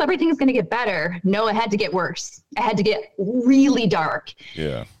like, oh, everything's going to get better. No, it had to get worse. It had to get really dark.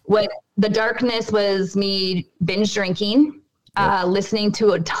 What the darkness was me binge drinking, listening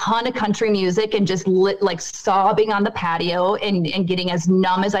to a ton of country music and just like sobbing on the patio and getting as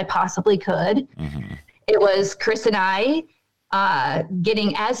numb as I possibly could. It was Chris and I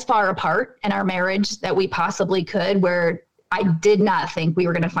getting as far apart in our marriage that we possibly could, where I did not think we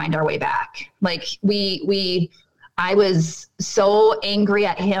were going to find our way back. Like I was so angry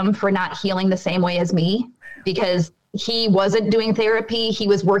at him for not healing the same way as me, because he wasn't doing therapy. He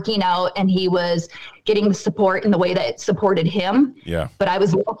was working out and he was getting the support in the way that it supported him. But I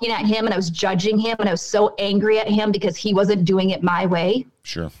was looking at him and I was judging him and I was so angry at him because he wasn't doing it my way.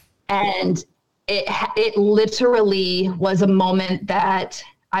 And it literally was a moment that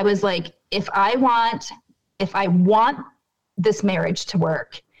I was like, if I want this marriage to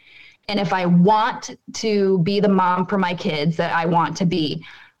work, and if I want to be the mom for my kids that I want to be,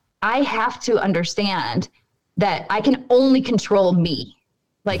 I have to understand that I can only control me.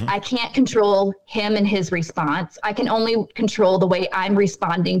 Like I can't control him and his response. I can only control the way I'm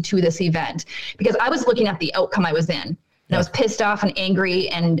responding to this event, because I was looking at the outcome I was in, and I was pissed off and angry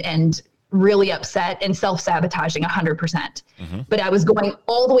and really upset and self-sabotaging 100%. But I was going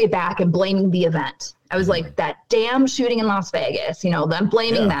all the way back and blaming the event. I was like, that damn shooting in Las Vegas, I'm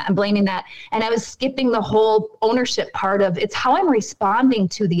blaming that. I'm blaming that. And I was skipping the whole ownership part of, it's how I'm responding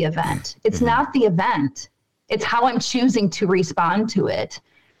to the event. It's not the event. It's how I'm choosing to respond to it.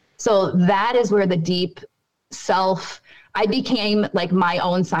 So that is where the deep I became like my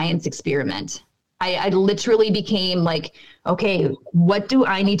own science experiment. I literally became like, okay, what do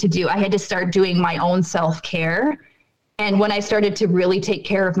I need to do? I had to start doing my own self-care. And when I started to really take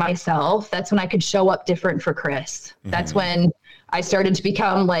care of myself, that's when I could show up different for Chris. That's when I started to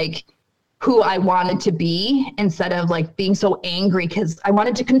become like who I wanted to be, instead of like being so angry because I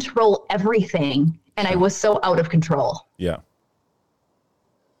wanted to control everything. And I was so out of control. Yeah.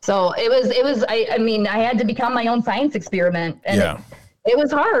 So I had to become my own science experiment. And it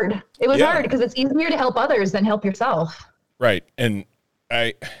was hard. It was hard because it's easier to help others than help yourself. Right. And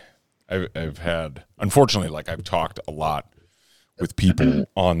I've had, unfortunately, like I've talked a lot with people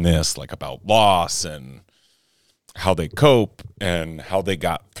on this, like about loss and how they cope and how they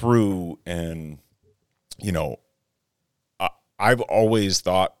got through. And, I've always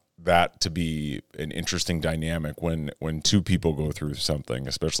thought that to be an interesting dynamic when two people go through something,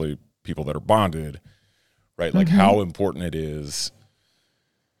 especially people that are bonded, right? Like how important it is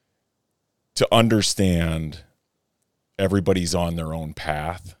to understand everybody's on their own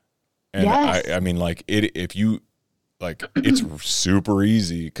path. And I mean, like if you like, it's super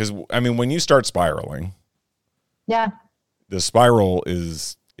easy. 'Cause I mean, when you start spiraling, the spiral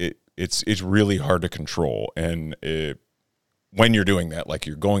is, it's really hard to control. And when you're doing that, like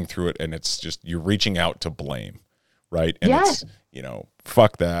you're going through it and it's just, you're reaching out to blame. Right. And it's,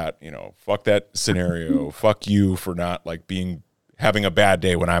 fuck that, fuck that scenario. Fuck you for not like having a bad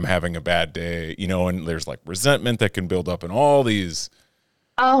day when I'm having a bad day, and there's like resentment that can build up and all these,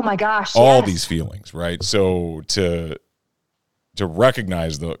 oh my gosh, all these feelings. Right. So to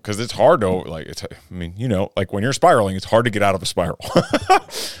recognize because it's hard to like, like when you're spiraling, it's hard to get out of a spiral.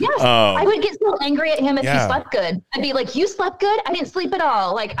 I would get so angry at him if he slept good. I'd be like, you slept good? I didn't sleep at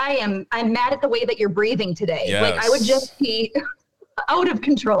all. Like I'm mad at the way that you're breathing today. Yes. Like I would just be out of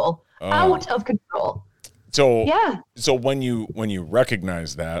control, So, So when you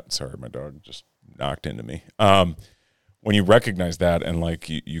recognize that, sorry, my dog just knocked into me. When you recognize that and like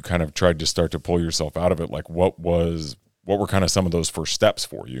you kind of tried to start to pull yourself out of it, like what were kind of some of those first steps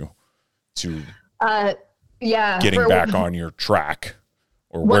for you to getting back on your track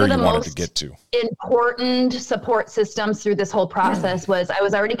or where you wanted to get to? Important support systems through this whole process was I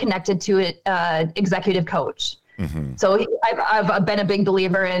was already connected to an executive coach. So I've been a big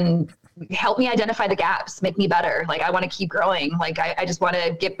believer in help me identify the gaps, make me better. Like I want to keep growing. Like I just want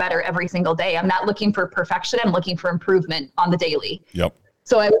to get better every single day. I'm not looking for perfection. I'm looking for improvement on the daily. Yep.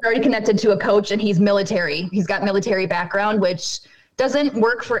 So I was already connected to a coach and he's military. He's got military background, which doesn't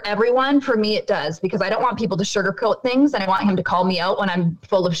work for everyone. For me, it does, because I don't want people to sugarcoat things and I want him to call me out when I'm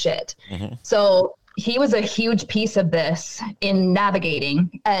full of shit. So he was a huge piece of this in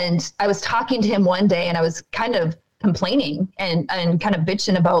navigating. And I was talking to him one day and I was kind of complaining and kind of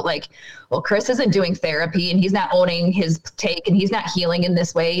bitching about like, well, Chris isn't doing therapy and he's not owning his take and he's not healing in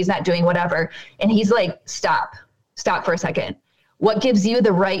this way. He's not doing whatever. And he's like, stop for a second. What gives you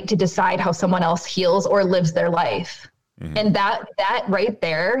the right to decide how someone else heals or lives their life? And that right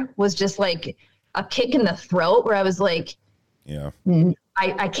there was just like a kick in the throat where I was like,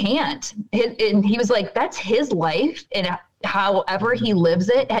 I can't. And he was like, that's his life. And however he lives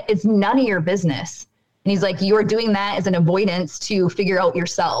it, it's none of your business. And he's like, you're doing that as an avoidance to figure out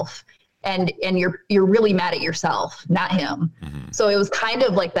yourself. And you're really mad at yourself, not him. So it was kind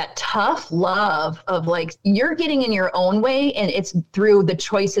of like that tough love of like, you're getting in your own way and it's through the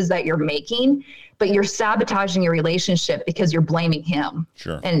choices that you're making, but you're sabotaging your relationship because you're blaming him.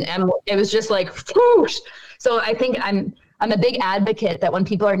 Sure. And it was just like, whoosh. So I think I'm a big advocate that when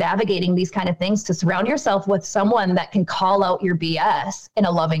people are navigating these kind of things, to surround yourself with someone that can call out your BS in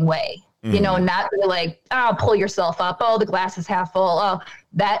a loving way. Not be like, oh, pull yourself up. Oh, the glass is half full. Oh,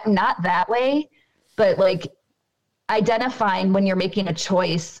 not that way, but like identifying when you're making a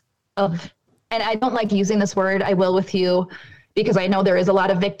choice of, and I don't like using this word, I will with you, because I know there is a lot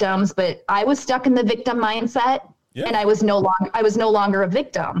of victims, but I was stuck in the victim mindset and I was no longer a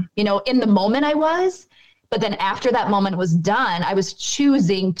victim. In the moment I was, but then after that moment was done, I was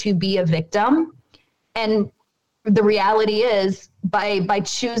choosing to be a victim. And the reality is by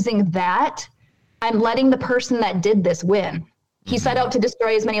choosing that, I'm letting the person that did this win. He set out to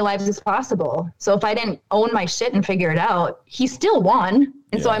destroy as many lives as possible. So if I didn't own my shit and figure it out, he still won.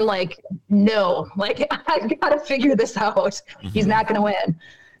 And so I'm like, no, like I've got to figure this out. He's not going to win.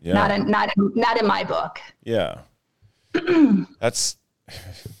 Yeah. Not in my book. Yeah. That's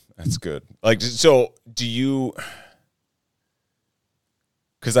good. Like, so do you,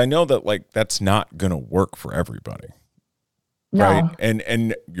 because I know that like that's not going to work for everybody. No. Right.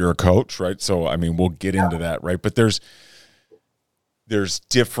 And you're a coach, right? So, I mean, we'll get into that, right? But there's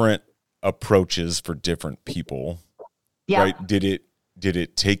different approaches for different people. Yeah. Right. Did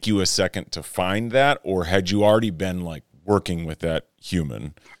it take you a second to find that, or had you already been like working with that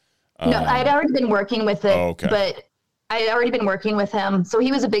human? No, I'd already been working with it, but I had already been working with him. So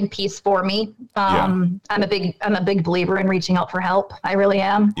he was a big piece for me. I'm a big believer in reaching out for help. I really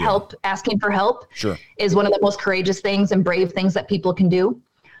am. Yeah. Asking for help is one of the most courageous things and brave things that people can do.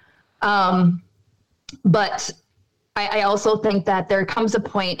 But I also think that there comes a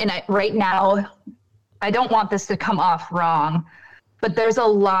point, and right now, I don't want this to come off wrong, but there's a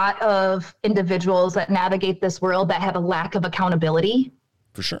lot of individuals that navigate this world that have a lack of accountability.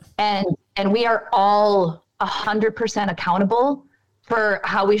 For sure. And we are all 100% accountable for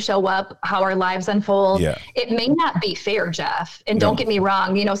how we show up, how our lives unfold. Yeah. It may not be fair, Jeff. And don't get me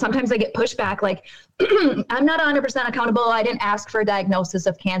wrong. You know, sometimes I get pushback like, I'm not 100% accountable. I didn't ask for a diagnosis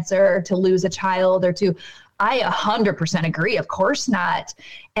of cancer or to lose a child or to, I 100% agree. Of course not.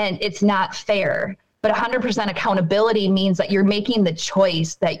 And it's not fair. But 100% accountability means that you're making the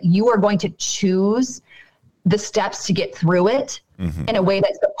choice that you are going to choose the steps to get through it in a way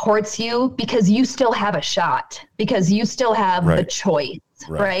that supports you, because you still have a shot, because you still have the choice,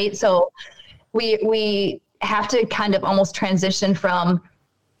 right? So we have to kind of almost transition from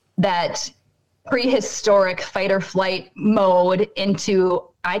that prehistoric fight or flight mode into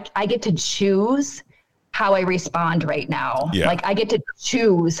I get to choose how I respond right now. Yeah. Like I get to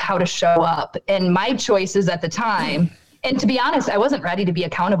choose how to show up, and my choices at the time. And to be honest, I wasn't ready to be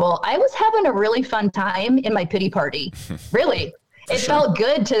accountable. I was having a really fun time in my pity party. Really. It felt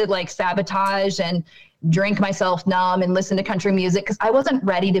good to like sabotage and drink myself numb and listen to country music, because I wasn't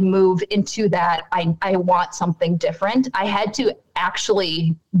ready to move into that. I want something different. I had to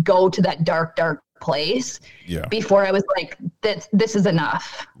actually go to that dark place before I was like, this is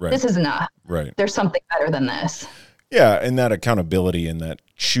enough. Right. This is enough. Right. There's something better than this. Yeah. And that accountability and that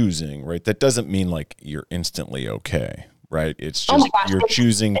choosing, right? That doesn't mean like you're instantly okay. Right. It's just you're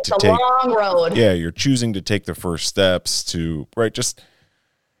choosing to take a long road. Yeah. You're choosing to take the first steps to just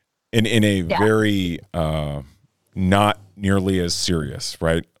in a very not nearly as serious.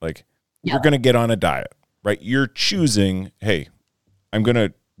 Right. Like you're going to get on a diet. Right. You're choosing, hey, I'm going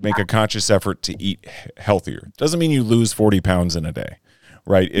to make a conscious effort to eat healthier. Doesn't mean you lose 40 pounds in a day.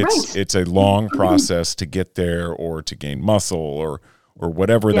 Right. It's a long process to get there, or to gain muscle or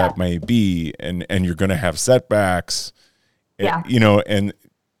whatever that may be. And you're going to have setbacks. Yeah. You know,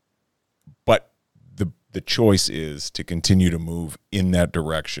 but the choice is to continue to move in that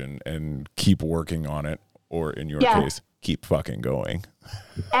direction and keep working on it, or in your case, keep fucking going.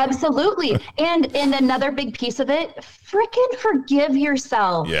 Absolutely. And another big piece of it, freaking forgive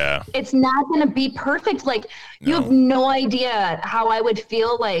yourself. Yeah. It's not going to be perfect. Like you have no idea how I would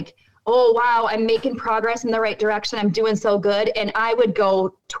feel like, oh, wow, I'm making progress in the right direction. I'm doing so good. And I would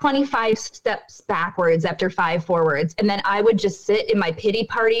go 25 steps backwards after 5 forwards. And then I would just sit in my pity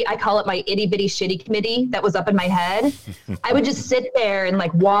party. I call it my itty bitty shitty committee that was up in my head. I would just sit there and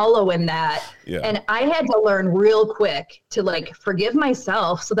like wallow in that. Yeah. And I had to learn real quick to like forgive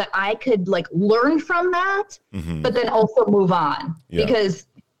myself so that I could like learn from that, but then also move on. Yeah. Because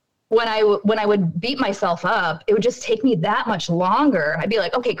when I would beat myself up, it would just take me that much longer. I'd be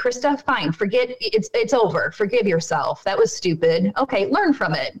like, okay, Krista, fine, forget it's over. Forgive yourself. That was stupid. Okay, learn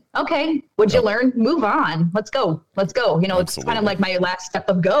from it. Okay, what'd you learn? Move on. Let's go. You know, It's kind of like my last step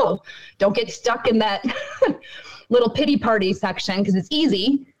of go. Don't get stuck in that little pity party section, because it's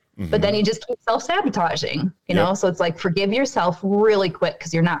easy, but then you just keep self-sabotaging, you know? So it's like, forgive yourself really quick,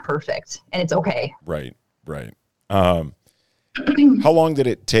 because you're not perfect and it's okay. Right. How long did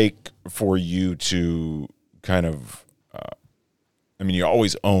it take for you to kind of, I mean, you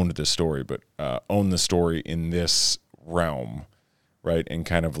always owned the story, but own the story in this realm, right? And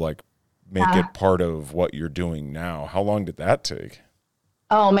kind of like make it part of what you're doing now. How long did that take?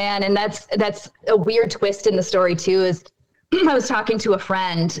 Oh man. And that's a weird twist in the story too, is I was talking to a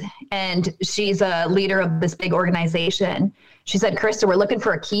friend, and she's a leader of this big organization. She said, Krista, we're looking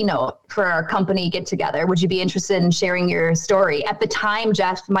for a keynote for our company get together. Would you be interested in sharing your story? At the time,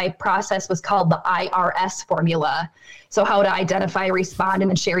 Jeff, my process was called the IRS formula. So how to identify, respond, and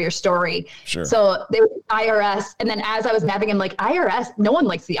then share your story. Sure. So they were IRS. And then as I was navigating, I'm like, IRS, no one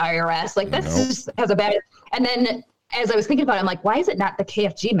likes the IRS. Like that's just has a bad, and then as I was thinking about it, I'm like, why is it not the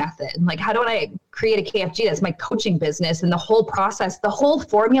KFG method? Like, how do I create a KFG? That's my coaching business. And the whole process, the whole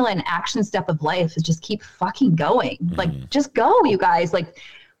formula and action step of life is just keep fucking going. Like, just go, you guys. Like,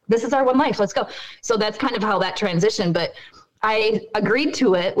 this is our one life. Let's go. So that's kind of how that transitioned. But I agreed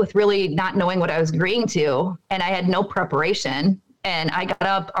to it with really not knowing what I was agreeing to. And I had no preparation. And I got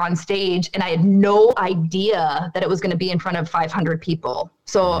up on stage and I had no idea that it was going to be in front of 500 people.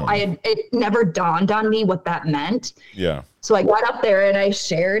 So it never dawned on me what that meant. Yeah. So I got up there and I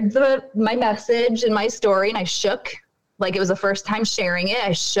shared my message and my story, and I shook like it was the first time sharing it.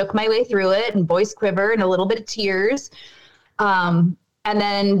 I shook my way through it, and voice quiver and a little bit of tears. And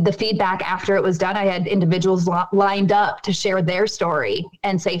then the feedback after it was done, I had individuals lined up to share their story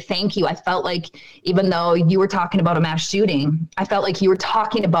and say, thank you. I felt like, even though you were talking about a mass shooting, I felt like you were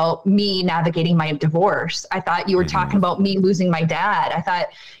talking about me navigating my divorce. I thought you were talking about me losing my dad. I thought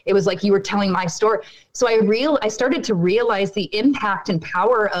it was like you were telling my story. So I started to realize the impact and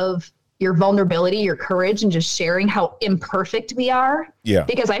power of your vulnerability, your courage, and just sharing how imperfect we are. Yeah.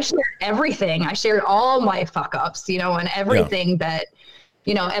 Because I shared everything. I shared all my fuck ups, and everything that,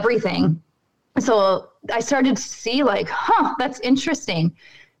 everything. So I started to see like, that's interesting.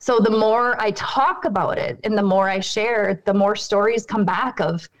 So the more I talk about it and the more I share, the more stories come back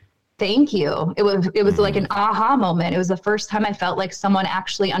of thank you. It was like an aha moment. It was the first time I felt like someone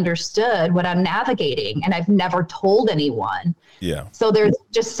actually understood what I'm navigating, and I've never told anyone. Yeah. So there's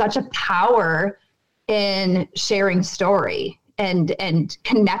just such a power in sharing story and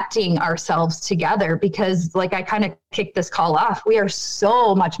connecting ourselves together, because like I kind of kicked this call off, we are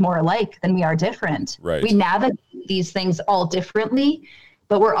so much more alike than we are different. Right. We navigate these things all differently,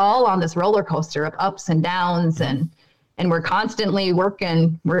 but we're all on this roller coaster of ups and downs, and we're constantly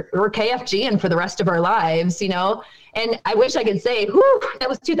working. We're KFGing for the rest of our lives, And I wish I could say, whew, that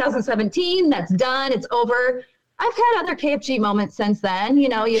was 2017. That's done. It's over. I've had other KFG moments since then.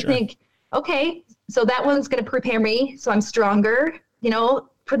 You think, okay, so that one's going to prepare me so I'm stronger,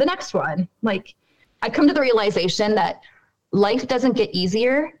 for the next one. Like, I come to the realization that life doesn't get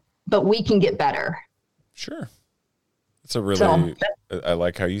easier, but we can get better. Sure. That's a really, I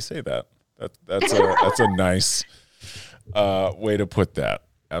like how you say that. That's a nice way to put that.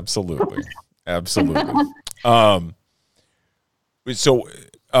 Absolutely. Absolutely. So,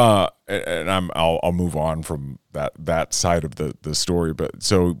 and I'll move on from that side of the story. But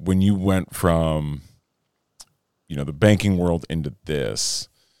so when you went from, the banking world into this,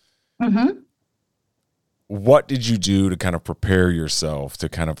 what did you do to kind of prepare yourself to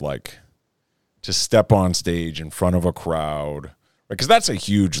kind of like to step on stage in front of a crowd? Because that's a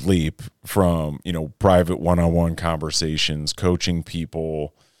huge leap from, private one-on-one conversations, coaching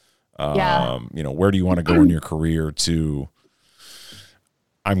people, where do you want to go in your career to,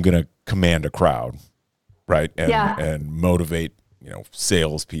 I'm going to command a crowd, right? And motivate,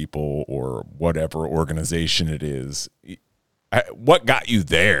 salespeople or whatever organization it is. What got you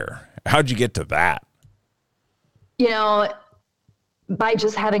there? How'd you get to that? By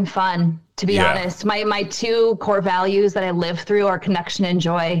just having fun, to be honest. My two core values that I live through are connection and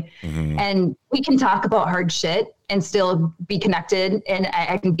joy. And we can talk about hard shit and still be connected, and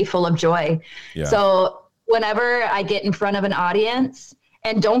I can be full of joy. Yeah. So whenever I get in front of an audience,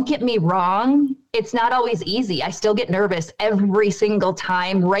 and don't get me wrong, it's not always easy. I still get nervous every single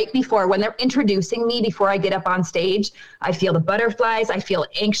time right before, when they're introducing me, before I get up on stage, I feel the butterflies, I feel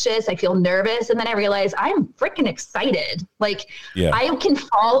anxious, I feel nervous. And then I realize I'm freaking excited. Like I can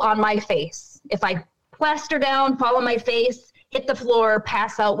fall on my face. If I plaster down, fall on my face, hit the floor,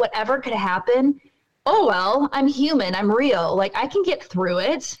 pass out, whatever could happen. Oh, well, I'm human. I'm real. Like I can get through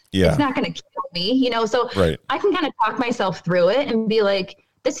it. Yeah. It's not going to kill me, so I can kind of talk myself through it and be like,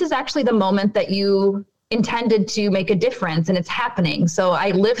 this is actually the moment that you intended to make a difference, and it's happening. So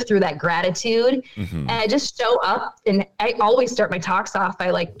I live through that gratitude, and I just show up, and I always start my talks off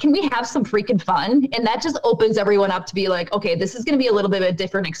by like, can we have some freaking fun? And that just opens everyone up to be like, okay, this is going to be a little bit of a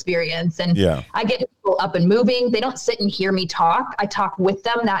different experience. And I get people up and moving. They don't sit and hear me talk. I talk with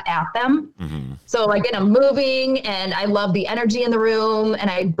them, not at them. So I get them moving, and I love the energy in the room, and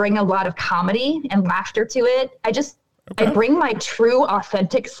I bring a lot of comedy and laughter to it. I bring my true,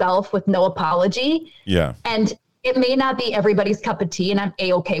 authentic self with no apology. Yeah. And it may not be everybody's cup of tea, and I'm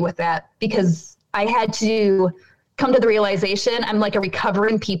A-okay with that, because I had to come to the realization I'm like a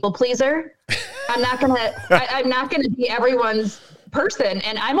recovering people pleaser. I'm not gonna be everyone's person,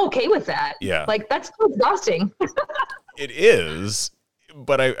 and I'm okay with that. Yeah. Like, that's so exhausting. It is,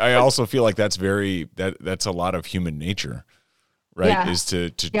 but I also feel like that's that's a lot of human nature, right? Yeah. Is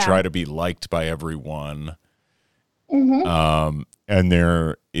to Yeah. try to be liked by everyone. Mm-hmm.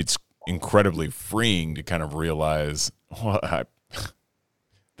 And it's incredibly freeing to kind of realize, well,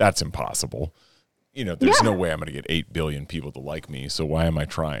 that's impossible. There's no way I'm going to get 8 billion people to like me. So why am I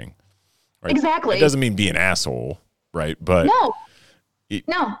trying? Right? Exactly. It doesn't mean be an asshole, right? But maybe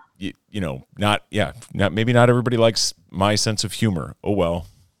not everybody likes my sense of humor. Oh, well.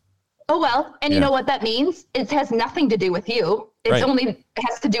 And you know what that means? It has nothing to do with you. It only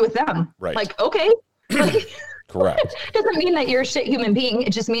has to do with them. Right. Like, okay. Like, correct. Doesn't mean that you're a shit human being.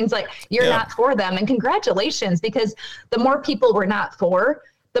 It just means like you're not for them. And congratulations, because the more people we're not for,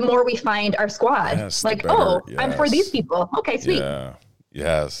 the more we find our squad. Yes, like, yes. I'm for these people. Okay, sweet. Yeah.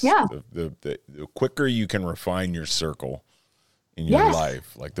 Yes. Yeah. The quicker you can refine your circle in your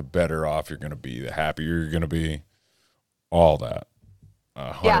life, like the better off you're going to be, the happier you're going to be, all that.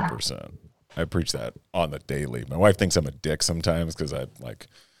 100%. I preach that on the daily. My wife thinks I'm a dick sometimes because I like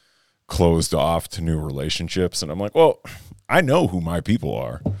closed off to new relationships, and I'm like, well, I know who my people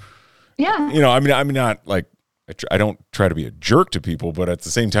are. Yeah. I'm not like, I don't try to be a jerk to people, but at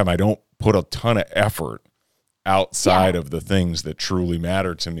the same time, I don't put a ton of effort outside of the things that truly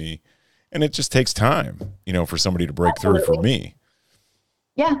matter to me. And it just takes time, for somebody to break through for me.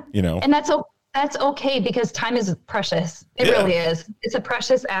 Yeah. And that's okay, because time is precious. It really is. It's a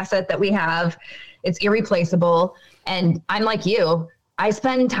precious asset that we have. It's irreplaceable. And I'm like you. I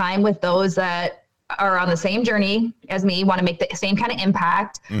spend time with those that are on the same journey as me, want to make the same kind of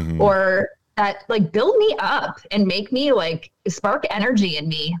impact, or that like build me up and make me like spark energy in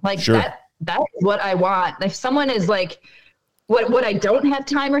me. Like that's what I want. If someone is like, what I don't have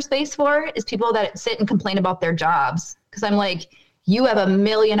time or space for is people that sit and complain about their jobs. Cause I'm like, you have a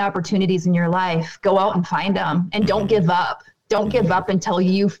million opportunities in your life. Go out and find them, and don't give up. Don't give up until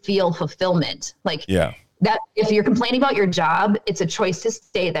you feel fulfillment. Like that, if you're complaining about your job, it's a choice to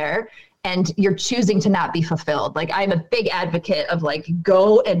stay there, and you're choosing to not be fulfilled. Like, I'm a big advocate of like,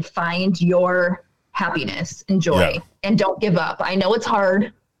 go and find your happiness and joy, and don't give up. I know it's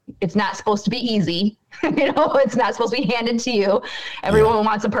hard. It's not supposed to be easy. It's not supposed to be handed to you. Everyone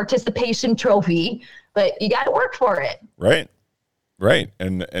wants a participation trophy, but you got to work for it. Right.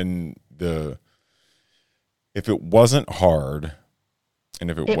 And if it wasn't hard, and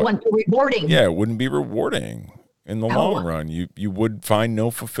if it wouldn't be rewarding. Yeah, it wouldn't be rewarding in the long run. You would find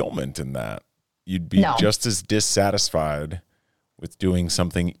no fulfillment in that. You'd be just as dissatisfied with doing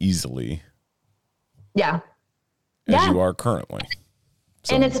something easily. As you are currently.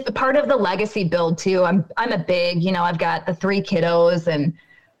 So. And it's part of the legacy build too. I'm a big, I've got the 3 kiddos, and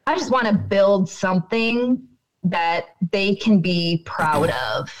I just want to build something that they can be proud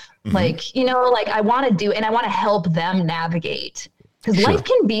of. Like, I want to do, and I want to help them navigate, because life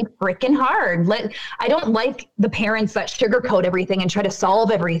can be freaking hard. I don't like the parents that sugarcoat everything and try to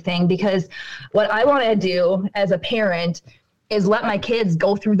solve everything, because what I want to do as a parent is let my kids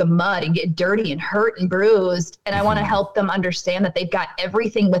go through the mud and get dirty and hurt and bruised. And I want to help them understand that they've got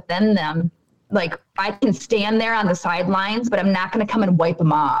everything within them. Like, I can stand there on the sidelines, but I'm not going to come and wipe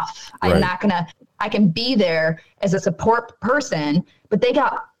them off. I can be there as a support person, but they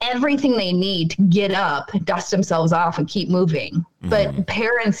got everything they need to get up, dust themselves off, and keep moving. But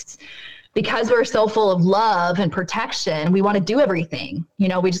parents, because we're so full of love and protection, we want to do everything.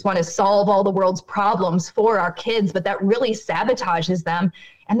 We just want to solve all the world's problems for our kids, but that really sabotages them.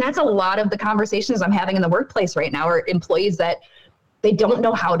 And that's a lot of the conversations I'm having in the workplace right now, are employees that they don't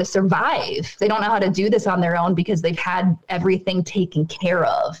know how to survive. They don't know how to do this on their own, because they've had everything taken care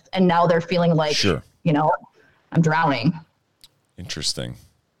of. And now they're feeling like, I'm drowning. Interesting.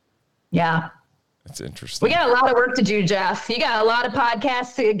 Yeah. That's interesting. We got a lot of work to do, Jeff. You got a lot of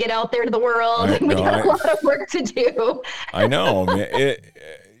podcasts to get out there to the world. We got a lot of work to do. I know.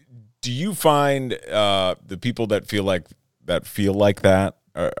 Do you find the people that feel like that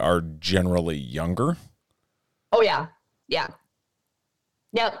are generally younger? Oh, yeah. Yeah.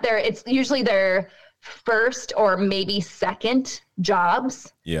 Yep. It's usually their first or maybe second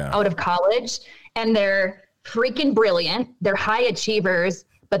jobs out of college, and they're freaking brilliant. They're high achievers,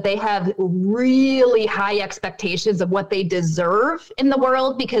 but they have really high expectations of what they deserve in the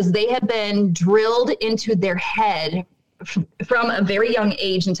world, because they have been drilled into their head from a very young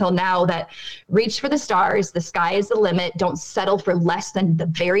age until now that reach for the stars, the sky is the limit, don't settle for less than the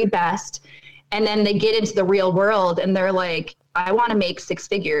very best. And then they get into the real world and they're like, I want to make 6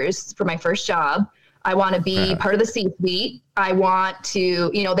 figures for my first job. I want to be part of the C-suite. I want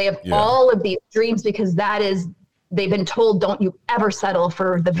to, they have all of these dreams because they've been told, don't you ever settle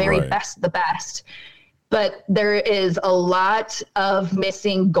for the very best of the best. But there is a lot of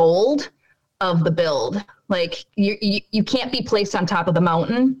missing gold of the build. Like you can't be placed on top of the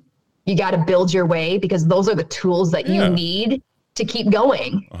mountain. You got to build your way because those are the tools that you need to keep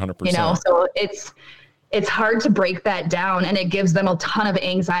going. 100%. So it's hard to break that down, and it gives them a ton of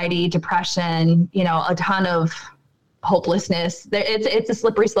anxiety, depression, a ton of hopelessness. It's a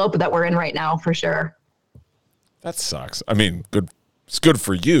slippery slope that we're in right now for sure. That sucks. I mean, it's good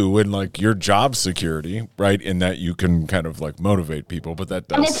for you and like your job security, right? In that you can kind of like motivate people, but that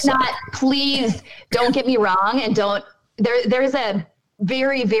does And it's suck. not, please don't get me wrong. And there's a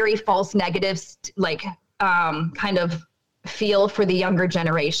very, very false negative, kind of feel for the younger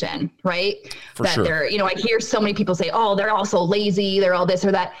generation, right? For sure. They're, I hear so many people say, oh, they're all so lazy. They're all this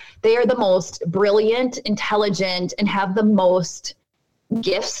or that. They are the most brilliant, intelligent, and have the most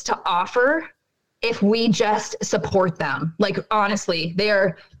gifts to offer if we just support them. Like, honestly, they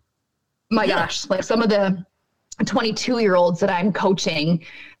are, my gosh, like some of the 22-year-olds that I'm coaching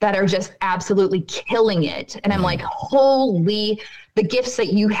that are just absolutely killing it. And I'm like, holy, the gifts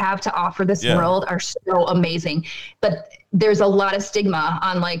that you have to offer this world are so amazing. But there's a lot of stigma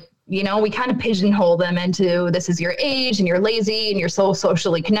on we kind of pigeonhole them into this is your age and you're lazy and you're so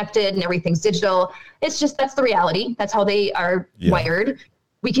socially connected and everything's digital. It's just, that's the reality. That's how they are wired.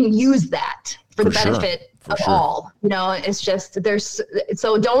 We can use that for the benefit of all. It's just,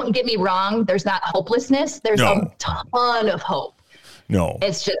 so don't get me wrong. There's not hopelessness. There's a ton of hope. No.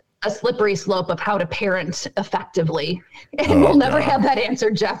 It's just a slippery slope of how to parent effectively. And we'll never have that answer,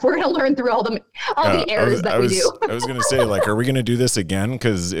 Jeff. We're going to learn through all the errors we do. I was going to say, are we going to do this again?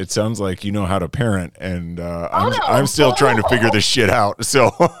 Because it sounds like you know how to parent, and I'm still trying to figure this shit out. So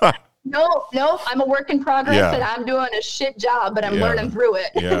No, I'm a work in progress and I'm doing a shit job, but I'm learning through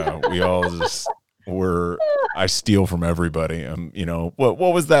it. We all just I steal from everybody. What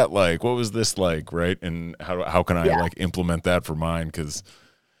was that like? What was this like? Right. And how can I implement that for mine? Cause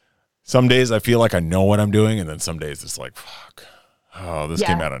some days I feel like I know what I'm doing. And then some days it's like, fuck, oh, this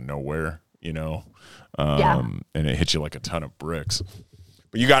came out of nowhere, and it hits you like a ton of bricks,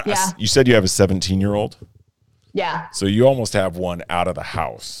 but you said you have a 17-year-old. Yeah. So you almost have one out of the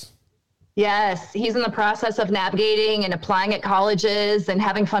house. Yes, he's in the process of navigating and applying at colleges and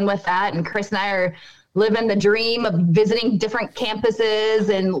having fun with that. And Chris and I are living the dream of visiting different campuses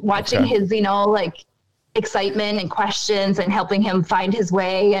and watching his, excitement and questions and helping him find his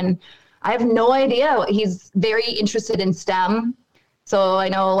way. And I have no idea. He's very interested in STEM. So I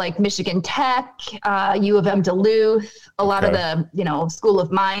know Michigan Tech, U of M Duluth, a lot of the, School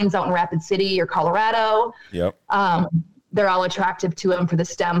of Mines out in Rapid City or Colorado. Yep. They're all attractive to him for the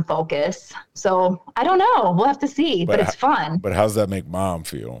STEM focus. So I don't know. We'll have to see, but it's fun. But how does that make mom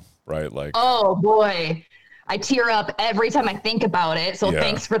feel? Right. Oh boy, I tear up every time I think about it. So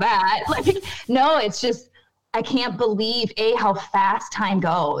thanks for that. No, it's just, I can't believe how fast time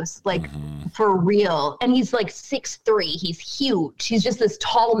goes, for real. And he's 6'3". He's huge. He's just this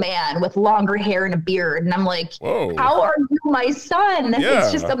tall man with longer hair and a beard. And I'm like, whoa, how are you, my son? Yeah.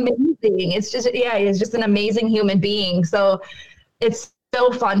 It's just amazing. It's just, he's just an amazing human being. So it's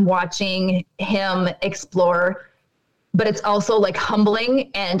so fun watching him explore, but it's also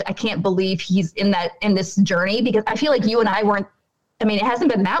humbling. And I can't believe he's in this journey, because I feel like you and I weren't, it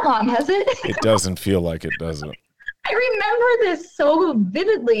hasn't been that long, has it? It doesn't feel like it, does it? I remember this so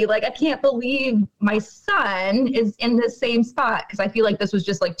vividly. I can't believe my son is in the same spot, because I feel like this was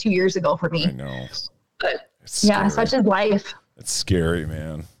just 2 years ago for me. I know. But such is life. It's scary,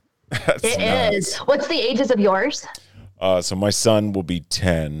 man. It is. What's the ages of yours? So my son will be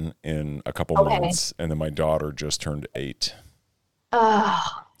 10 in a couple months, and then my daughter just turned 8. Oh.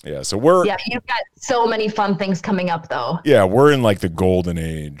 Yeah, so you've got so many fun things coming up, though. Yeah, we're in the golden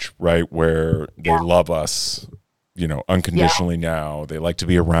age, right, where they love us, unconditionally now. They like to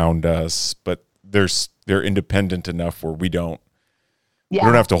be around us, but they're independent enough where we don't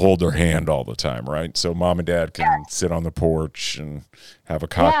have to hold their hand all the time, right? So mom and dad can sit on the porch and have a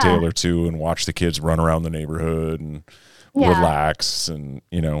cocktail or two and watch the kids run around the neighborhood and relax, and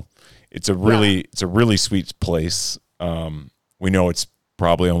it's a really sweet place. We know it's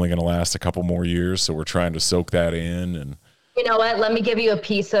probably only going to last a couple more years, so we're trying to soak that in. And you know what? Let me give you a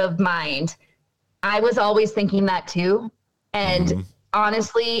peace of mind. I was always thinking that too. And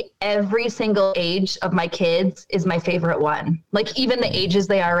honestly, every single age of my kids is my favorite one. Even the ages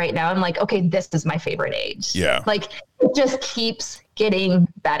they are right now, I'm okay, this is my favorite age. Yeah. It just keeps getting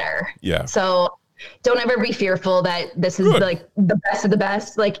better. Yeah. So don't ever be fearful that this is like the best of the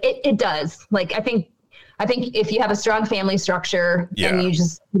best. Like it does. Like, I think if you have a strong family structure and you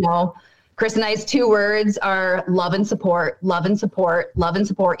just, Chris and I's 2 words are love and support, love and support, love and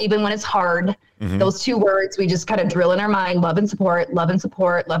support. Even when it's hard, those 2 words, we just kind of drill in our mind, love and support, love and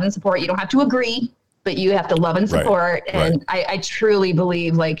support, love and support. You don't have to agree, but you have to love and support. Right. And I truly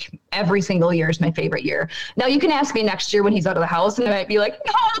believe like every single year is my favorite year. Now you can ask me next year when he's out of the house and I might be like,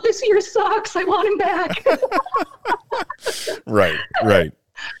 no, this year sucks. I want him back. Right.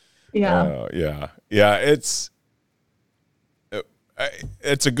 Yeah.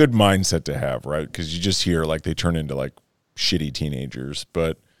 It's a good mindset to have, right? Because you just hear like they turn into like shitty teenagers.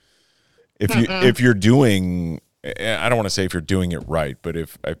 But if you're doing, I don't want to say if you're doing it right, but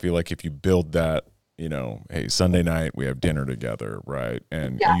I feel like if you build that, hey, Sunday night we have dinner together, right?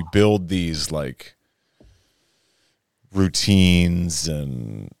 And you build these like routines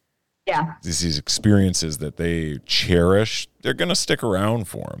and these experiences that they cherish, they're going to stick around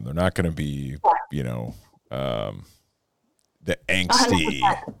for them. They're not going to be, the angsty,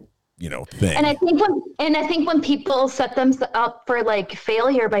 100%. Thing. And I think when people set them up for like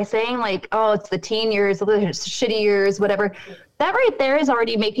failure by saying like, oh, it's the teen years, the shitty years, whatever, that right there is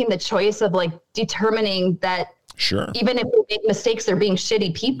already making the choice of like determining that even if we make mistakes, they're being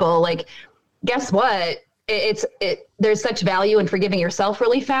shitty people. Like, guess what? There's such value in forgiving yourself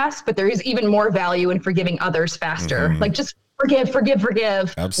really fast, but there is even more value in forgiving others faster. Like just forgive,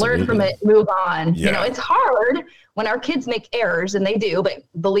 Absolutely. Learn from it, move on. Yeah. It's hard when our kids make errors, and they do, but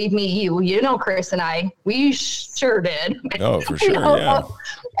believe me, Chris and I, we sure did. Oh, for sure. Yeah.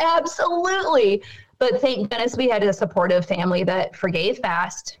 Absolutely. But thank goodness we had a supportive family that forgave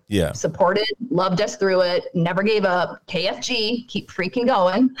fast, supported, loved us through it, never gave up. KFG, keep freaking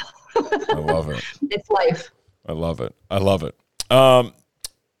going. I love it. It's life. I love it.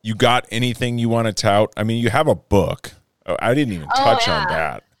 You got anything you want to tout? I mean, you have a book. Oh, I didn't even touch on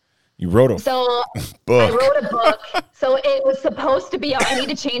that. You wrote a book. I wrote a book. So it was supposed to be out. I need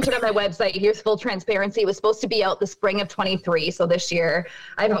to change it on my website. Here's full transparency. It was supposed to be out the spring of 23. So this year,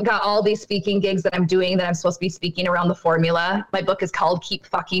 I've got all these speaking gigs that I'm doing that I'm supposed to be speaking around the formula. My book is called Keep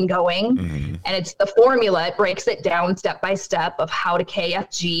Fucking Going. And it's the formula. It breaks it down step by step of how to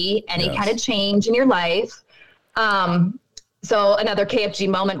KFG any kind of change in your life. So another KFG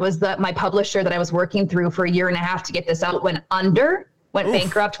moment was that my publisher that I was working through for 1.5 years to get this out went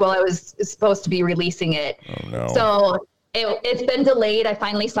bankrupt while I was supposed to be releasing it. Oh, no. So it's been delayed. I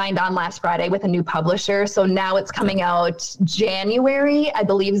finally signed on last Friday with a new publisher. So now it's coming out January, I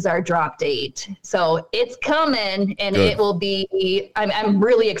believe is our drop date. So it's coming and It will be, I'm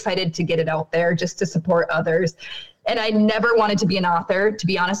really excited to get it out there just to support others. And I never wanted to be an author, to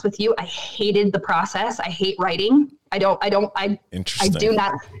be honest with you. I hated the process. I hate writing. I do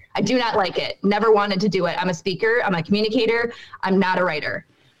not like it. Never wanted to do it. I'm a speaker. I'm a communicator. I'm not a writer.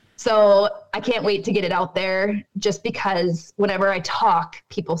 So I can't wait to get it out there just because whenever I talk,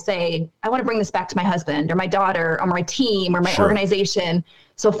 people say, I want to bring this back to my husband or my daughter or my team or my organization.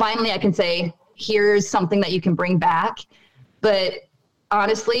 So finally I can say, here's something that you can bring back. But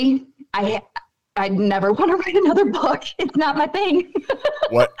honestly, I never want to write another book. It's not my thing.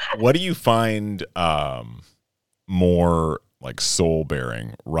 What do you find more like soul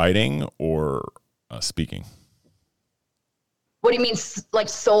bearing, writing or speaking? What do you mean, like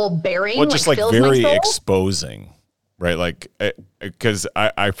soul bearing? Well, just like very exposing, right? Like, because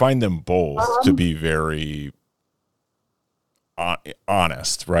I find them both to be very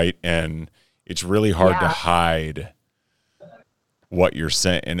honest, right? And it's really hard to hide what you're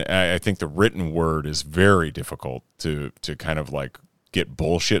saying. And I think the written word is very difficult to kind of like get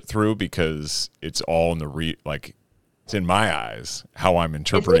bullshit through because it's all in the it's in my eyes how I'm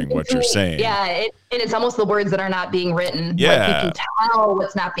interpreting what you're saying. Yeah, and it's almost the words that are not being written. Yeah. Like you can tell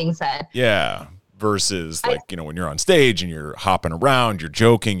what's not being said. Yeah. Versus when you're on stage and you're hopping around, you're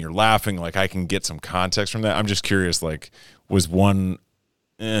joking, you're laughing, like I can get some context from that. I'm just curious, like, was one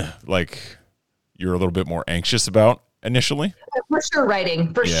like you're a little bit more anxious about initially? For sure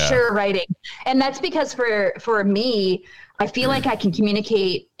writing. And that's because for me, I feel like I can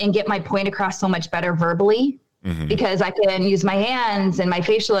communicate and get my point across so much better verbally. Because I can use my hands and my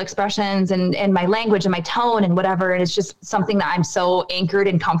facial expressions and my language and my tone and whatever. And it's just something that I'm so anchored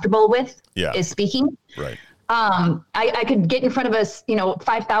and comfortable with is speaking. Right. I could get in front of us,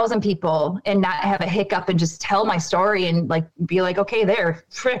 5,000 people and not have a hiccup and just tell my story and like be like, okay,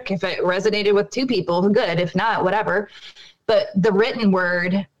 frick, if it resonated with 2 people, good. If not, whatever. But the written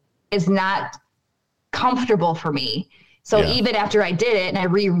word is not comfortable for me. So Yeah. even after I did it and I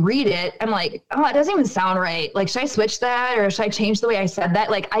reread it, I'm like, oh, it doesn't even sound right. Like, should I switch that or should I change the way I said that?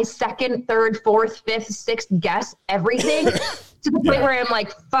 Like, I second, third, fourth, fifth, sixth guess everything to the point where I'm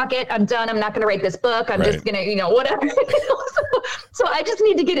like, fuck it, I'm done. I'm not going to write this book. I'm just going to, whatever. So I just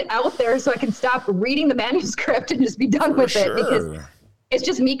need to get it out there so I can stop reading the manuscript and just be done with it, because it's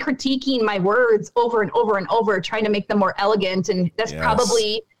just me critiquing my words over and over and over, trying to make them more elegant. And that's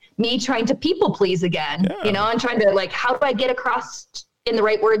probably me trying to people please again, and trying to like, how do I get across in the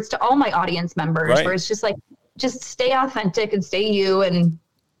right words to all my audience members? Where it's just like, just stay authentic and stay you and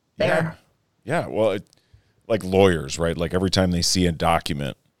there. Yeah. Well, like lawyers, right? Like every time they see a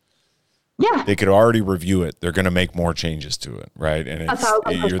document, they could already review it. They're going to make more changes to it, right? And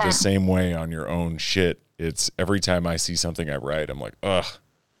you're the same way on your own shit. It's every time I see something I write, I'm like, ugh,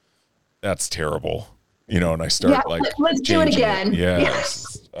 that's terrible. And I start let's do it again.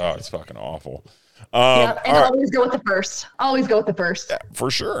 It's fucking awful. And always go with the first. Always go with the first. Yeah, for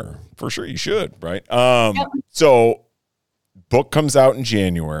sure. You should, right? So book comes out in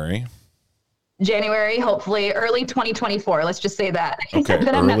January, hopefully early 2024. Let's just say that. Okay,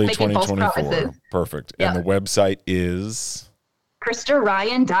 that I'm early not making false 2024. promises. Perfect. And the website is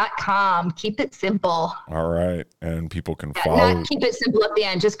KristaRyan.com. Keep it simple. All right. And people can follow. Not keep it simple at the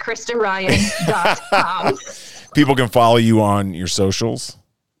end, just KristaRyan.com. People can follow you on your socials,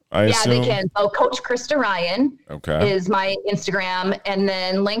 I assume? They can. So Coach Krista Ryan is my Instagram. And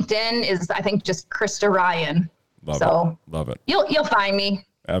then LinkedIn is, I think, just Krista Ryan. Love it. You'll find me.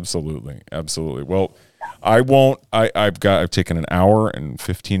 Absolutely. Well, I've taken an hour and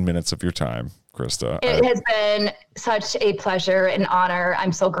 15 minutes of your time, Krista. It has been such a pleasure and honor.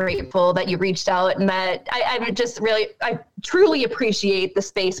 I'm so grateful that you reached out, and that I truly appreciate the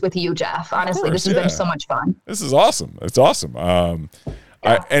space with you, Jeff. Honestly, this has been so much fun. This is awesome. It's awesome. I'll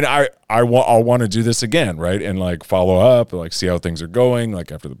want to do this again, right? And like follow up, like see how things are going,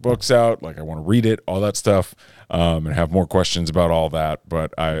 like after the book's out, like I want to read it, all that stuff, and have more questions about all that.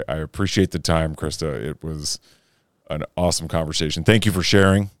 But I appreciate the time, Krista. It was an awesome conversation. Thank you for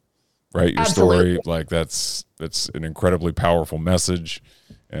sharing, right? Your story, like that's an incredibly powerful message.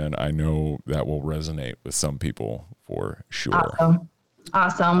 And I know that will resonate with some people for sure.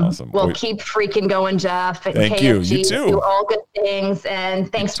 Awesome. Well, keep freaking going, Jeff. Thank you. You too. Do all good things,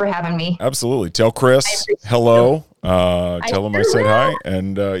 and thanks for having me. Absolutely. Tell Chris hello. Tell him I said hi,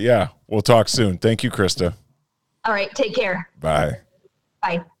 and we'll talk soon. Thank you, Krista. All right. Take care. Bye.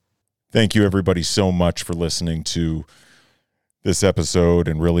 Bye. Thank you, everybody, so much for listening to this episode,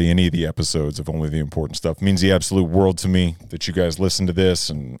 and really any of the episodes of Only the Important Stuff. It means the absolute world to me that you guys listen to this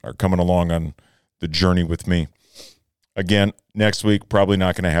and are coming along on the journey with me. Again, next week, probably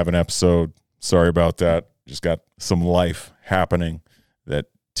not going to have an episode. Sorry about that. Just got some life happening that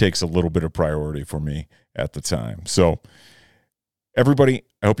takes a little bit of priority for me at the time. So, everybody,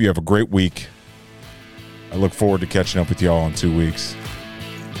 I hope you have a great week. I look forward to catching up with y'all in 2 weeks.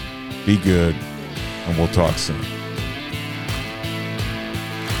 Be good, and we'll talk soon.